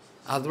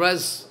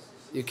 Otherwise,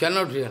 you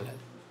cannot realize.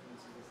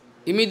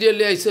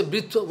 Immediately I say,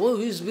 Britta, oh,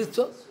 who is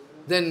Britta?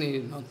 Then it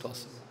is not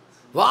possible.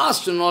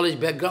 Vast knowledge,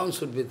 background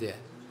should be there.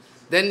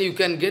 Then you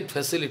can get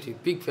facility,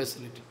 big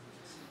facility.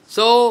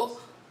 So,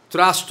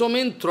 Trasto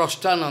means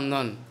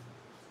Trashtanandan.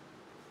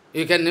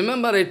 You can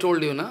remember I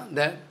told you, na,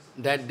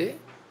 that day,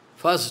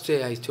 first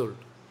day I told.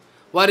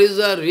 What is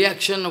the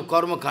reaction of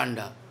Karma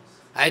Kanda?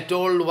 I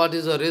told what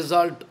is the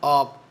result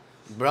of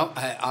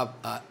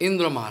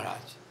Indra Maharaj.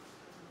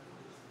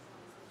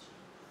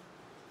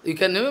 You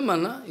can remember,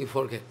 na? You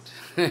forget.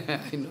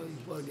 I know you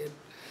forget.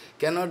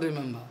 Cannot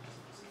remember.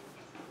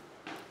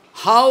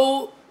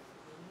 How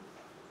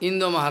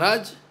Indra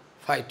Maharaj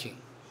fighting?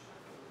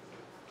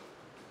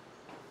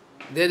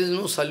 There is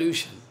no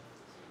solution.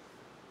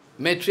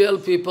 Material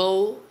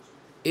people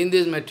in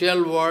this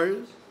material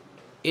world,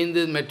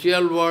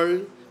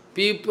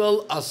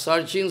 people are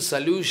searching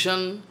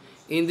solution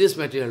in this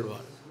material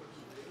world.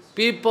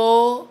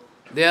 People,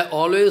 they are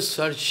always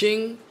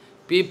searching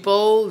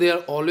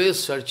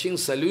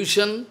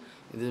solution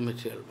in this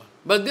material world.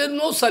 But there is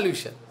no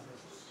solution.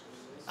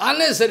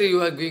 Unnecessary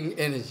you are giving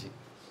energy.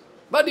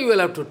 But you will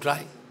have to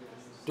try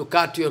to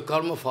cut your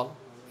karma fall.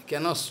 You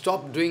cannot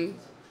stop doing,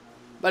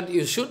 but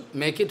you should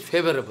make it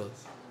favorable.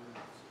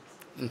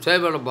 In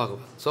favor of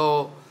Bhagavan.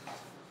 So,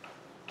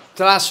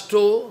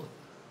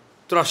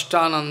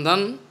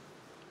 Trashtanandan,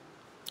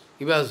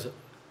 he was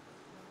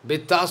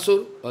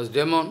Vittasur, was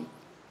demon.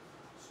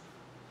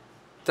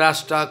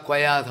 Trashta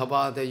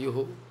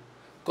Kayadhavadayuhu.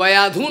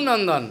 Kayadhu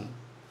Nandan.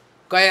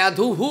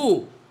 Kayadhu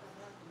who?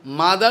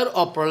 Mother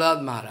of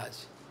Prahlad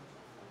Maharaj.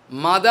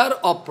 Mother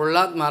of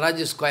Prahlad Maharaj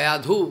is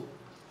Kayadhu.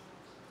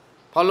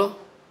 Follow?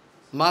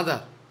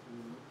 Mother.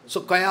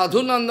 So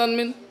Kayadhu Nandan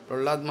means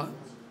Prahlad Maharaj.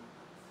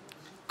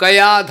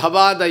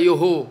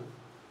 Kayadhavadayuhu.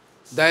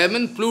 Daya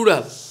means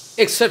plural,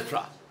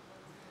 etc.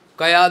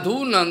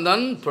 Kayadhu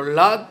Nandan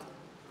Prahlad,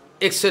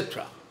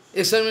 etc.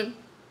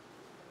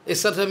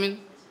 Etc. means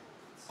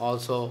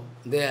also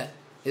there.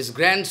 His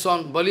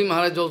grandson, Bali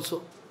Maharaj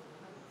also.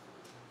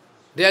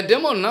 They are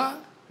demon, na?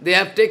 They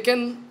have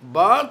taken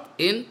birth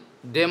in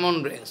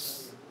demon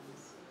race.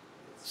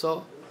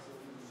 So,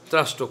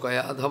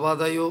 Trashtokaya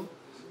Adhavadayo,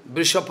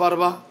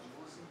 Vrishaparva.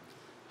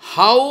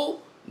 How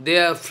they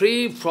are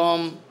free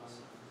from,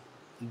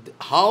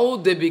 how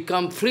they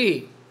become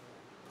free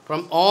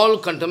from all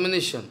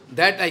contamination,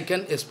 that I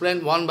can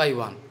explain one by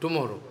one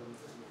tomorrow.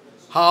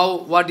 How,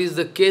 what is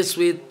the case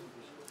with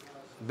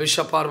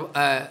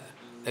Vrishaparva,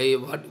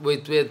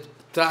 with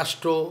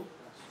Trashto,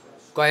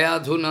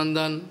 Kayadhu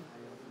Nandan,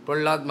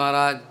 Prahlad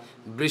Maharaj,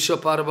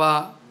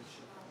 Vrishaparva,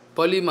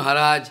 Pali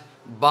Maharaj,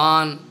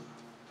 Ban,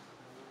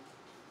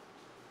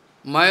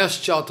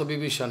 Mayaschatha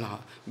Vibhishana.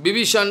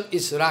 Vibhishan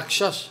is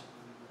Rakshas.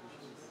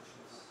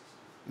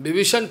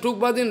 Vibhishan took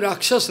birth in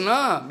Rakshas,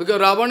 na?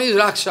 Because Ravan is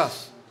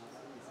Rakshas.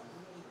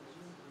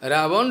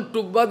 Ravan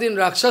took birth in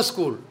Rakshas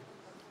school.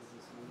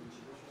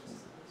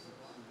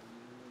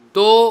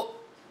 So,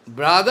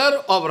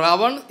 brother of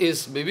Ravan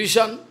is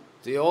Vibhishan.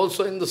 They are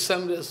also in the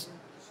same race.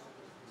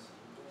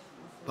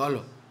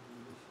 Follow.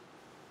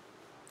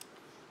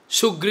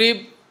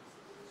 Sugriv,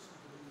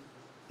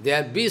 they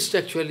are beast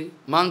actually,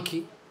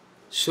 monkey.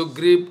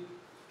 Sugriv,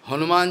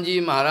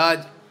 Hanumanji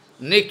Maharaj,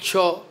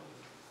 Niksha.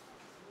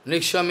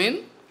 Niksha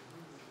means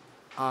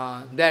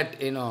that,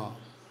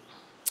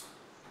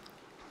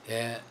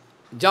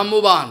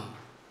 Jambuban.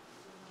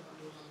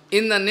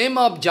 In the name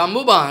of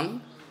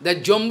Jambuban, that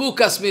Jambu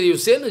Kashmir, you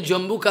say, no,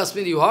 Jambu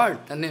Kashmir, you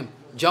heard the name,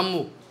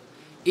 Jambu.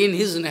 In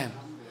his name.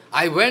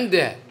 I went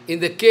there, in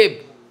the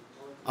cave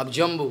of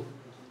Jambu,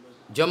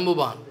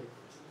 Jambuban.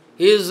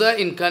 He is the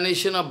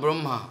incarnation of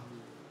Brahma.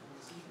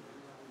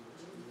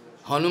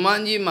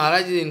 Hanumanji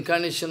Maharaj is the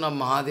incarnation of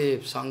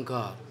Mahadev,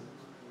 Shankar.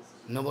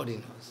 Nobody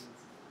knows.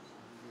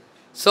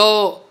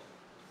 So,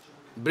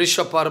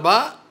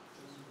 Vrishaparva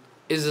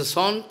is the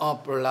son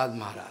of Prahlad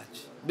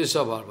Maharaj.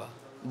 Vrishaparva.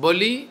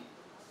 Bali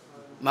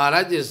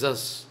Maharaj is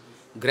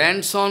the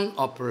grandson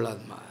of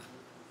Brihad Maharaj.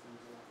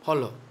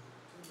 Follow.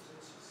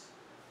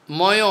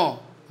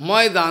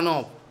 Moy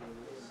Danav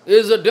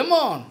is a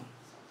demon.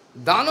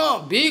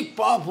 Danav, big,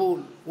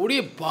 powerful,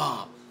 Uri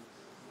Pap.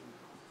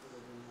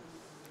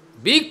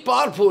 Big,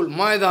 powerful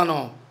Moy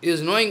Danav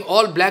is knowing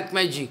all black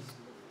magic.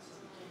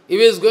 If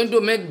he is going to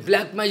make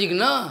black magic,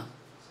 a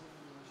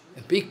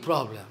big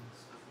problem.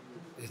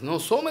 They know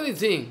so many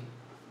things.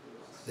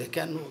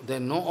 They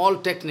know all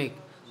technique.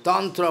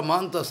 Tantra,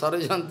 mantra,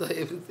 sarajanta,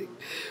 everything.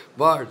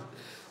 But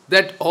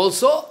that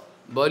also,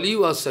 Bali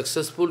was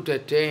successful to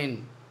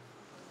attain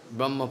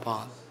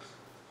Brahmapath.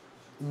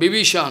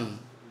 Bibhishan,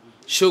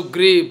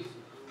 Sugriv,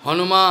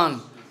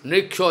 Hanuman,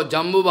 Nriksha,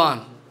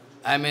 Jambuvan,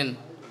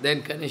 the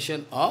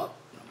incarnation of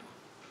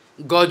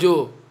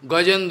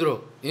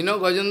Gajendra. You know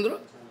Gajendra?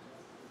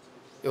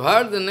 You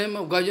heard the name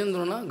of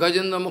Gajendra, no?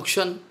 Gajendra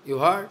Mokshan, you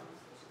heard?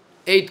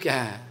 8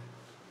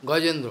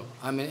 Gajendra,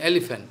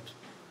 elephant.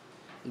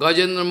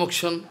 Gajendra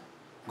Mokshan,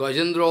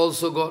 Gajendra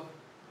also got.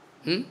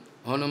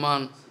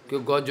 Hanuman,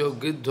 Gajo,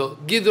 Giddha,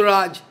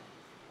 Giduraj.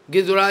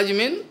 Giduraj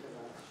means,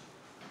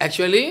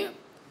 actually,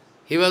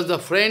 he was the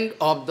friend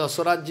of the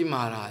Uddhavji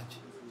Maharaj.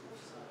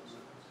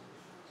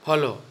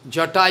 Follow.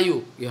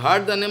 Jatayu. You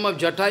heard the name of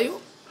Jatayu?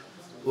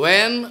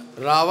 When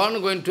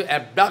Ravan going to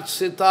abduct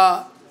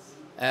Sita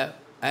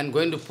and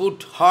going to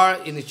put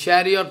her in a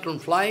chariot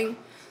and flying,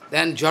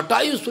 then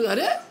Jatayu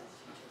said,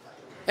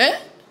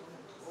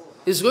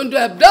 is going to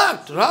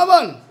abduct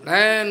Ravan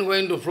and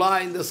going to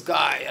fly in the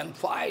sky and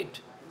fight.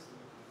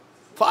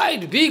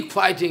 Fight, big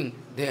fighting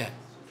there.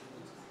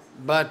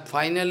 But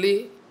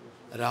finally,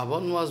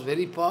 Ravan was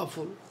very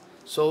powerful.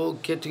 So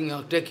taking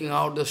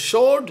out the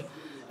sword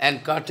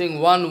and cutting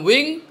one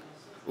wing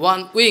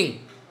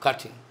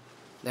cutting.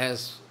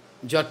 There's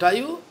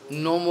Jatayu,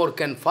 no more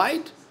can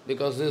fight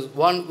because there's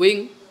one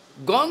wing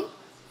gone,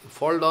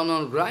 fall down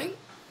on ground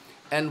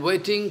and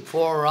waiting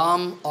for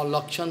Ram or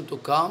Lakshan to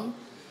come,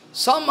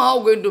 somehow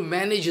going to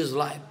manage his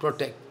life,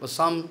 protect. But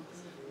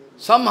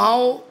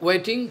somehow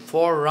waiting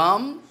for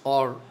Ram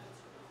or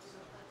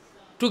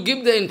to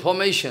give the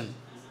information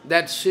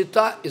that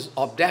Sita is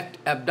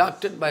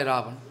abducted by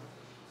Ravan.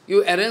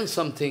 You arrange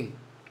something.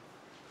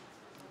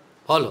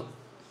 Follow.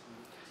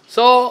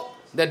 So,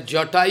 that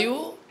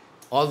Jatayu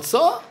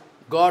also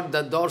got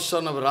the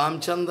darshan of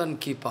Ramchandra and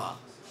Kipa.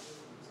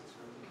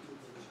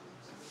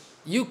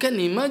 You can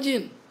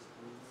imagine,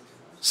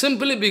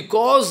 simply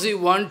because he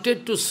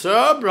wanted to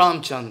serve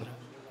Ramchandra,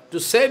 to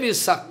save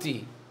his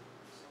Shakti,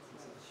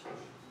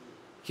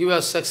 he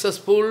was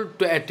successful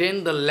to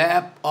attain the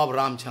lap of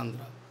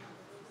Ramchandra.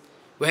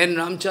 When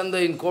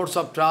Ramchandra, in course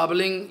of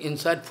traveling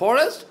inside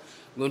forest,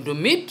 going to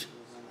meet,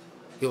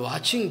 you're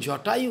watching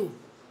Jatayu.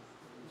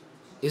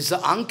 Is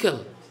the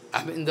uncle,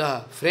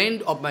 the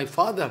friend of my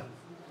father.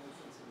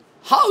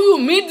 How you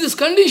meet this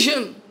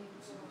condition?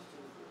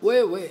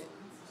 Wait.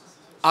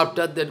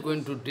 After that,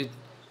 going to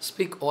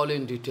speak all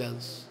in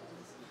details.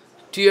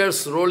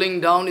 Tears rolling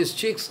down his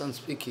cheeks and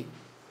speaking.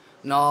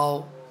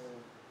 Now,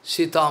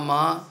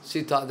 Sita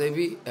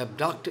Devi,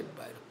 abducted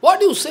by her.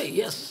 What do you say?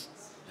 Yes,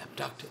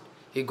 abducted.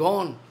 He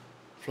gone,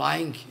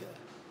 flying here.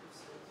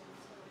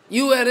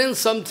 You arrange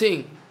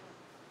something,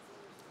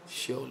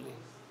 surely.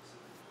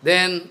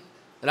 Then,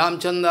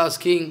 Ramchandra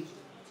asking,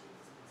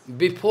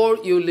 before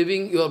you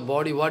leaving your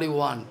body, what do you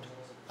want?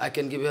 I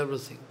can give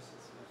everything.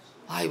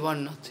 I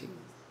want nothing.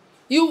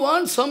 You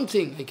want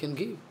something, I can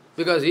give.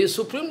 Because he is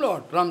Supreme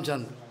Lord,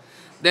 Ramchandra.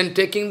 Then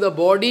taking the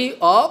body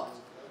of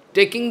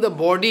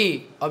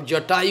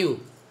Jatayu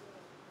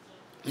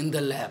in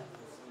the lap.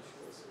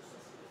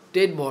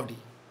 Dead body.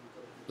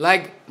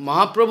 Like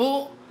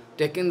Mahaprabhu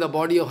taking the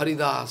body of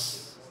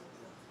Haridas.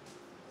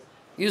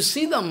 You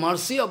see the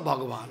mercy of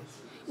Bhagavan.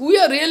 We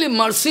are really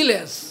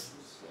merciless.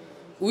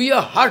 We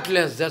are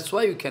heartless. That's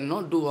why we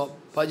cannot do a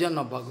bhajan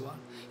of Bhagavan.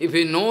 If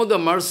we know the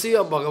mercy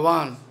of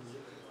Bhagavan,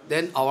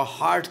 then our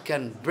heart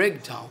can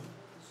break down,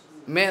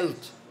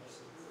 melt.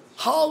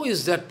 How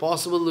is that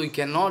possible? We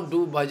cannot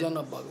do bhajan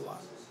of Bhagavan.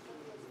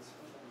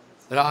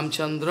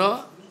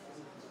 Ramchandra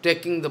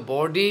taking the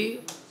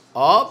body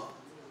of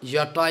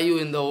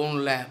Jatayu in the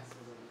own lap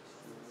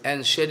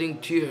and shedding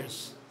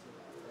tears.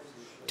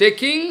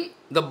 Taking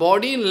the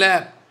body in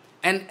lap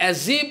and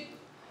as if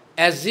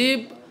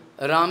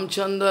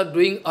Ramchandra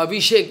doing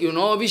Abhishek. You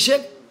know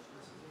Abhishek?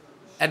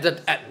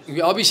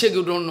 Abhishek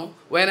you don't know.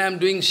 When I am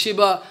doing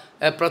Shiva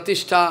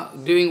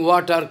Pratishtha, doing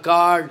water,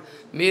 curd,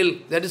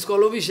 milk, that is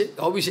called Abhishek.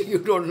 Abhishek you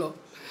don't know.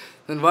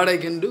 Then what I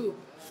can do?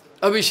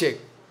 Abhishek.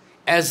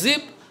 As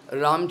if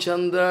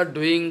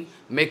Ramchandra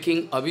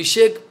making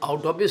Abhishek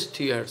out of his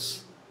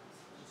tears.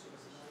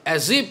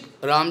 As if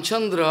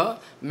Ramchandra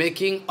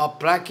making a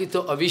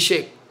prakita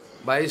Abhishek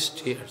by his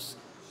tears.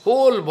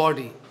 Whole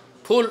body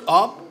full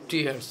of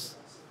tears.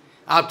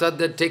 After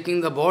that,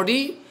 taking the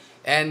body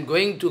and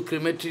going to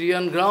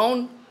crematorium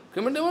ground,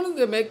 crematorium,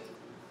 they make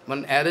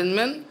one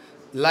arrangement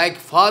like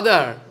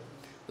father,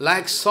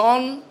 like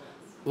son,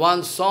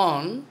 one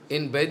son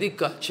in Vedic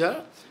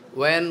culture,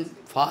 when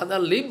father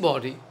leave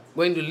body,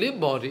 going to leave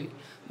body,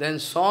 then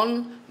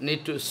son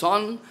need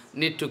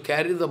to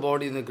carry the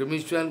body in the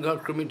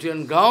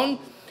crematorium ground,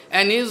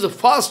 and he is the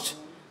first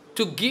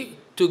to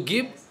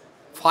give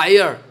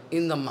fire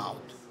in the mouth.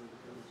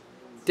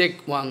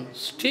 Take one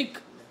stick,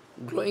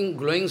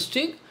 glowing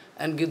stick,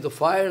 and give the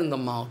fire in the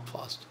mouth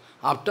first,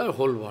 after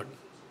whole body.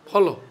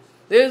 Follow.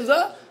 There is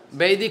the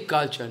Vedic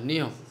culture,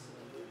 niyam.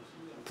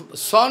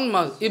 Son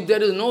must, if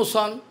there is no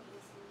son,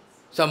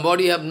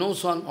 somebody have no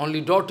son,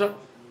 only daughter,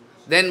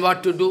 then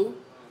what to do?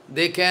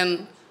 They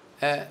can,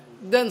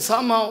 then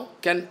somehow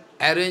can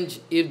arrange,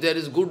 if there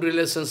is good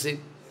relationship,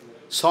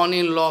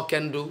 son-in-law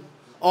can do,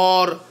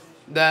 or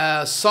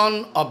the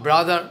son of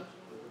brother.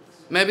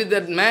 Maybe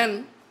that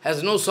man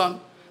has no son,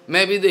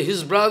 maybe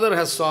his brother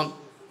has son,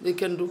 they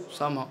can do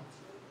somehow.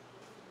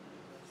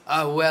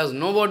 Who has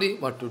nobody,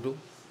 what to do?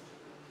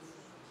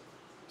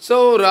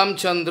 So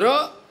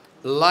Ramchandra,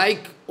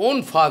 like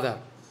own father,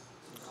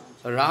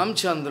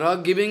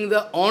 Ramchandra giving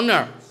the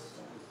honor.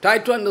 Try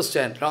to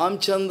understand.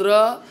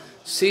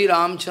 Sri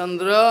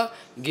Ramchandra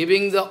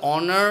giving the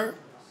honor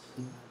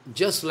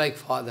just like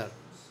father.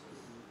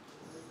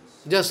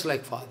 Just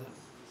like father.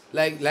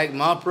 Like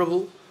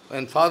Mahaprabhu,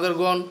 when father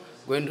gone,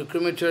 going to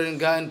crematorium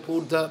guy and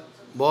put the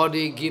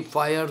body, give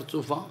fire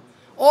to fire.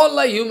 All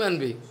like human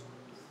being.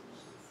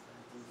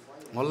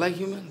 All like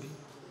human being.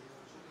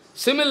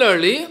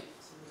 Similarly,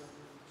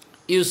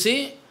 you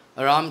see,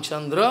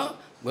 Ramchandra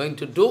going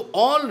to do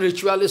all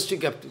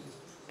ritualistic activities,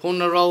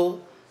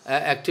 funeral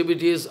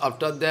activities,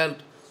 after that,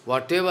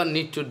 whatever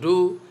need to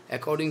do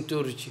according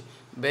to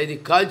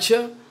Vedic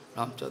culture,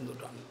 Ramchandra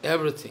done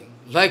everything,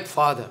 like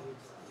father.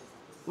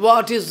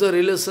 What is the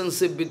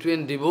relationship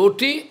between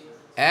devotee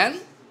and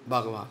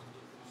Bhagavan?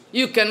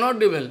 You cannot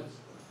develop.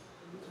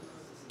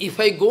 If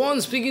I go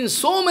on speaking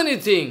so many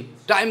things,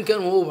 time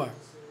can over.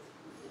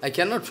 I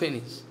cannot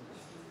finish.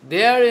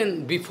 There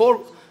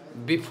before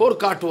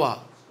Katwa,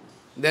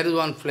 there is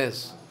one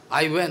place.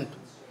 I went.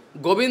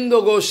 Govinda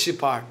Ghosh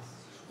Shipad,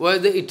 where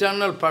the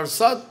eternal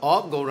Parsad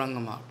of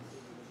Gauranga Math.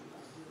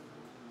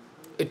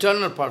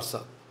 Eternal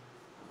Parsad.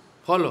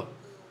 Follow.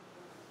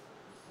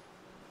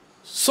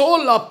 So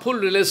loveful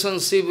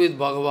relationship with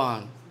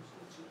Bhagavan.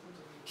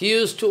 He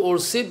used to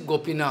worship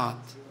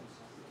Gopinath.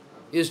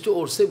 He used to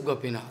worship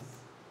Gopinath.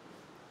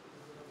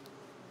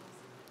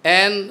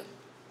 And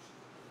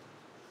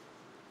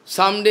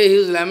someday he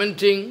is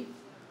lamenting,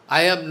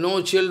 I have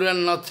no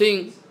children,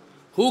 nothing.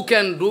 Who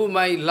can do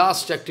my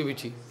last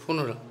activity,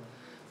 funeral?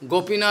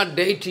 Gopinath,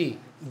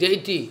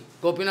 deity,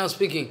 Gopinath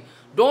speaking.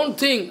 Don't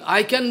think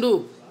I can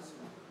do.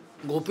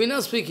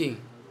 Gopinath speaking.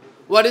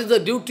 What is the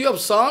duty of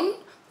son?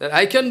 That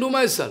I can do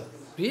myself.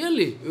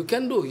 Really? You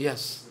can do?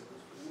 Yes.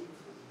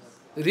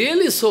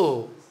 Really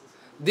so.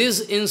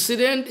 This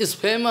incident is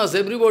famous,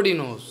 everybody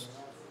knows.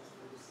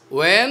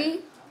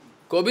 When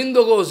Govinda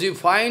Ghosh, you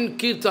find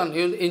Kirtan,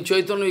 in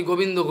Chaitanya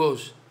Govinda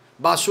Ghosh,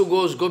 Basu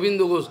Ghosh,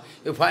 Govinda Ghosh,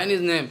 you find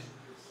his name.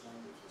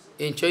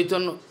 In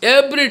Chaitanya,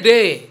 every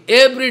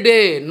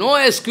day, no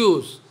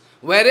excuse.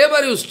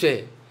 Wherever you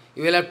stay,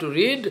 you will have to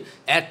read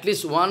at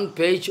least one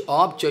page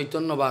of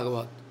Chaitanya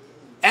Bhagavat.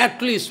 At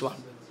least one.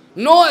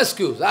 No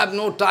excuse. I have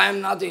no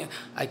time, nothing.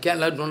 I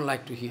don't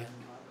like to hear.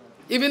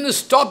 Even you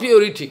stop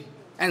your eating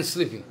and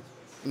sleeping,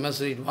 you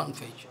must read one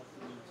page.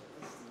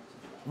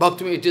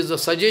 Bhakti, it is the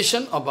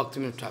suggestion of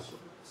Bhaktivinoda Thakur.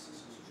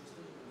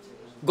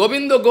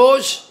 Govinda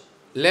Ghosh,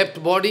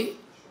 left body.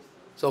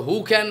 So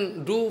who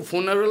can do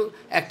funeral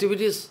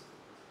activities?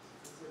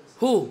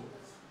 Who?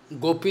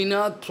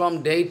 Gopinath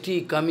from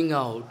deity coming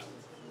out.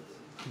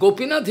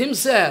 Gopinath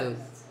himself,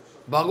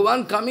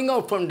 Bhagavan coming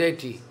out from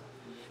deity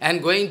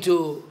and going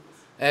to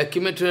a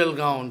crematorial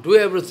gown, do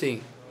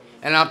everything.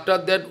 And after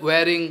that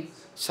wearing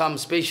some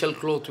special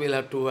clothes we'll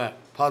have to wear.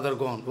 Father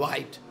gone,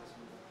 white.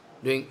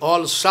 Doing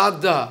all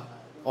Shraddha,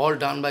 all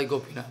done by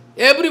Gopinath.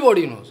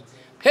 Everybody knows.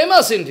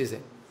 Famous in this.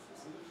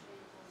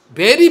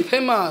 Very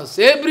famous.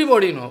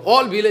 Everybody knows.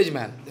 All village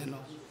men, they know.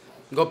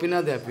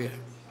 Gopinath appeared.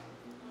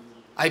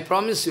 I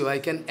promise you, I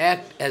can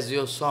act as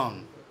your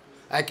son.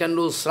 I can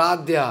do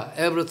Shraddha,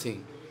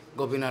 everything.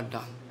 Gopinath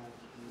done.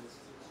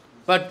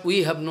 But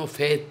we have no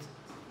faith.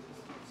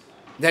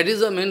 That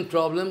is the main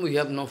problem, we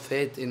have no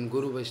faith in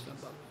Guru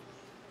Vaishnava.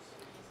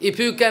 If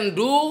you can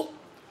do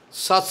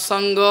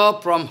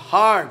satsanga from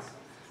heart,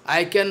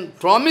 I can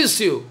promise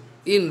you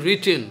in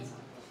written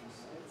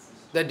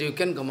that you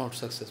can come out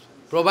successful.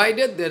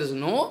 Provided there is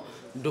no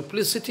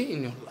duplicity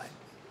in your life.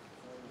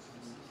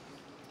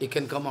 You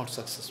can come out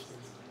successful.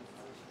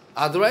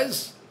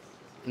 Otherwise,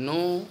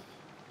 no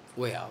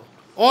way out.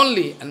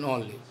 Only and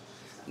only.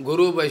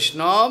 Guru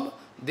Vaishnava,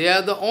 they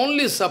are the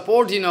only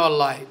support in our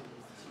life.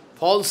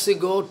 False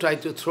ego, try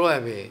to throw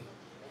away.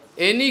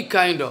 Any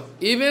kind of,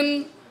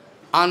 even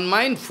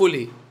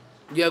unmindfully,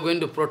 you are going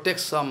to protect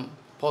some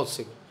false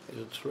ego.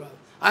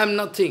 I am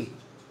nothing.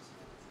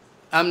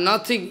 I am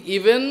nothing.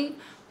 Even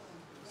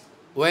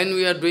when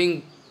we are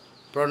doing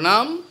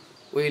pranam,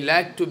 we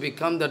like to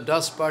become the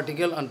dust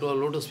particle unto a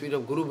lotus feet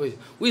of Guru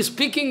Vaishnava. We are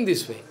speaking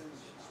this way,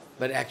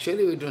 but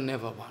actually we do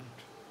never want.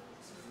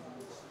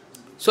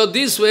 So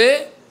this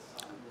way,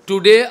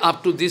 Today,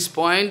 up to this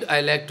point,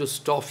 I like to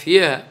stop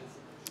here.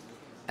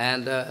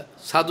 And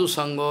Sadhu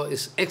Sangha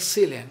is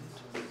excellent.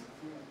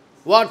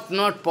 What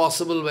not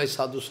possible by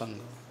Sadhu Sangha?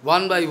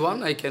 One by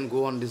one, I can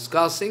go on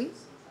discussing.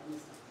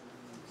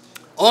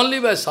 Only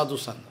by Sadhu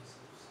Sangha.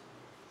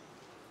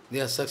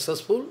 They are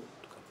successful.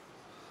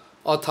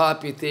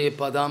 Athapite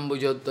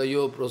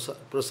padambujatayo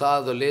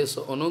prasada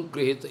lesa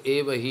anugrihita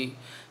evahi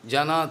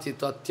janati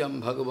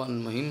tatyam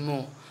Bhagavan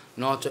mahimmo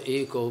nacha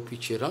eko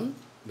pichiran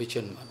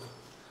vichanmana.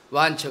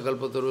 Vancha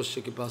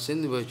kalpatarosya kipa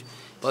sindhivaj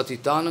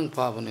patitanang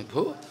pavane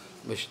bho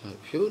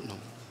Vishnabhyo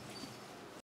namo.